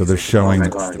 So they're showing. Oh my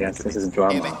God, yes, this is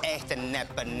drama.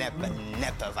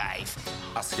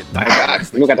 My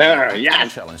God, look at her.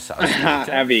 Yes.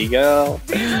 Abby, girl.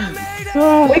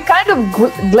 We kind of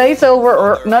glazed over,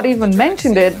 or not even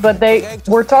mentioned it, but they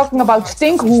were talking about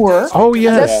stinkhoer. Oh,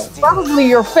 yes. That's probably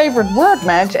your favorite word,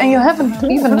 Madge, and you haven't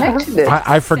even mentioned it.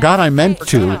 I forgot I meant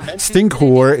to.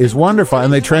 Stinkhoer is wonderful,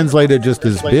 and they translated just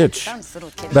as bitch.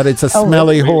 But it's a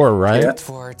smelly whore, right?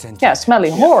 Yeah,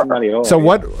 smelly whore. So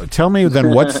what? Tell me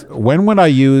then. When would I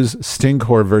use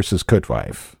stinkhoer versus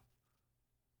kutwife?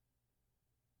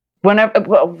 Whenever,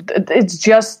 well, it's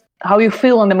just how you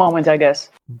feel in the moment, I guess.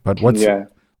 But what's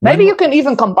Maybe you can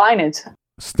even combine it.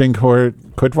 Stinkhoer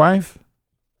kutwife?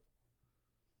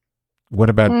 What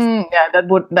about? That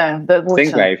would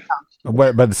Stinkwife.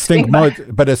 But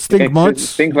stinkmut, but a stinkmuts.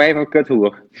 Stinkwife or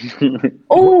kuthoer?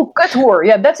 Oh, kuthoer.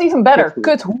 Yeah, that's even better.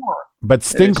 Kuthoer. But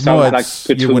stinkmuts, like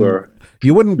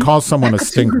you wouldn't call someone a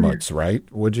stinkmuts, right?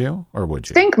 Would you, or would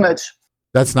you? Stinkmuts.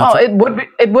 That's not. Oh,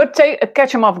 it would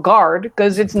catch him off guard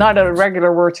because it's not a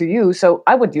regular word to use. So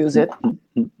I would use it.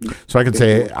 So I could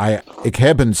say ik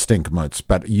heb een stinkmuts,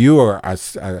 but you are a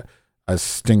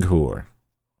stinkhoer.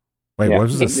 Wait, what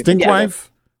was it? Stinkwife?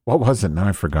 What was it? Now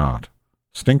I forgot.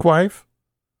 Stinkwife?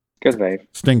 Kutwife.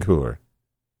 Stinkhoer.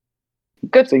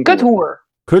 Kuthoer.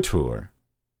 Kuthoer.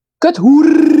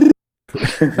 Kuthoer.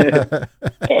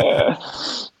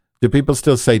 Do people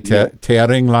still say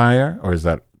teringleier, or is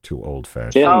that too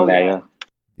old-fashioned? Teringleier.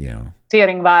 Yeah.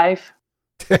 Teringwijf.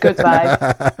 Kutwijf.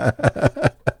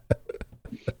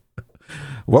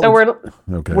 So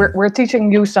we're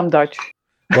teaching you some Dutch.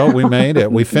 Well, we made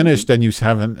it. We finished, and you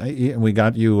haven't. We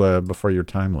got you before your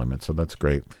time limit, so that's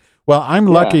great. Well, I'm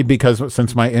lucky because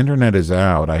since my internet is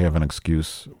out, I have an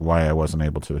excuse why I wasn't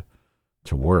able to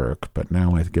work. But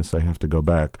now I guess I have to go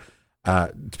back.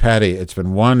 Patty, it's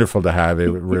been wonderful to have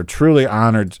you. We're truly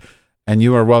honored, and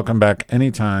you are welcome back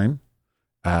anytime.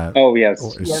 Oh yes,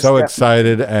 we're so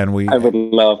excited, and I would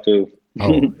love to.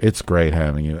 Oh, it's great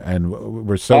having you, and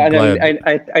we're so glad.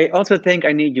 I also think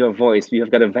I need your voice. You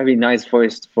have got a very nice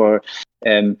voice for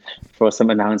some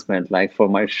announcement, like for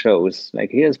my shows.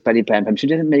 Like, here's Patty Pam Pam. She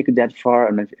didn't make it that far,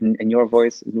 and in your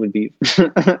voice, it would be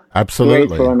absolutely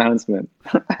great for announcement.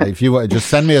 If you just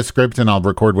send me a script, and I'll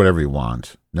record whatever you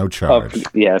want, no charge. Oh,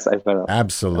 yes, I will.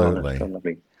 Absolutely. Oh,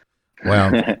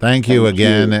 well, thank you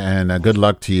again, and good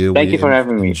luck to you. Thank you for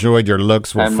having me. Enjoyed your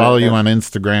looks. We'll follow you on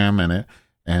Instagram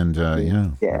and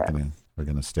we're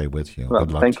gonna stay with you. Well,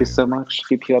 good luck. Thank you so much.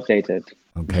 Keep you updated.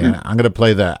 Okay, I'm gonna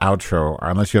play the outro.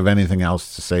 Unless you have anything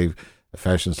else to say,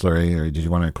 Fashion Slurry, or did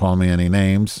you want to call me any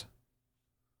names?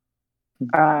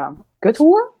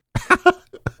 Kuthoer?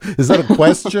 Is that a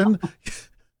question?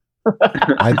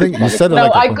 I think you said it. No,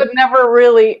 like I could never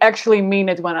really actually mean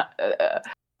it when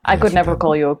I could never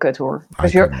call you a kuthoer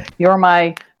because you're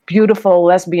my beautiful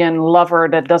lesbian lover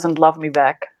that doesn't love me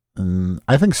back.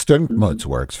 I think Stinkmuts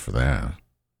works for that.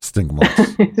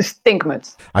 Stinkmuts.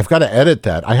 Stinkmuts. I've got to edit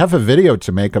that. I have a video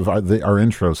to make of our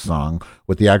intro song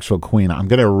with the actual Queen. I'm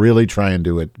going to really try and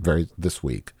do it this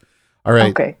week. All right.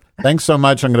 Okay. Thanks so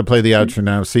much. I'm going to play the outro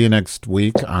now. See you next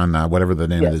week on whatever the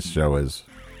name of this show is.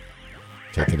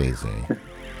 Take it easy.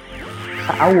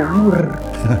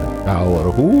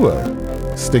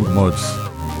 Stinkmuts.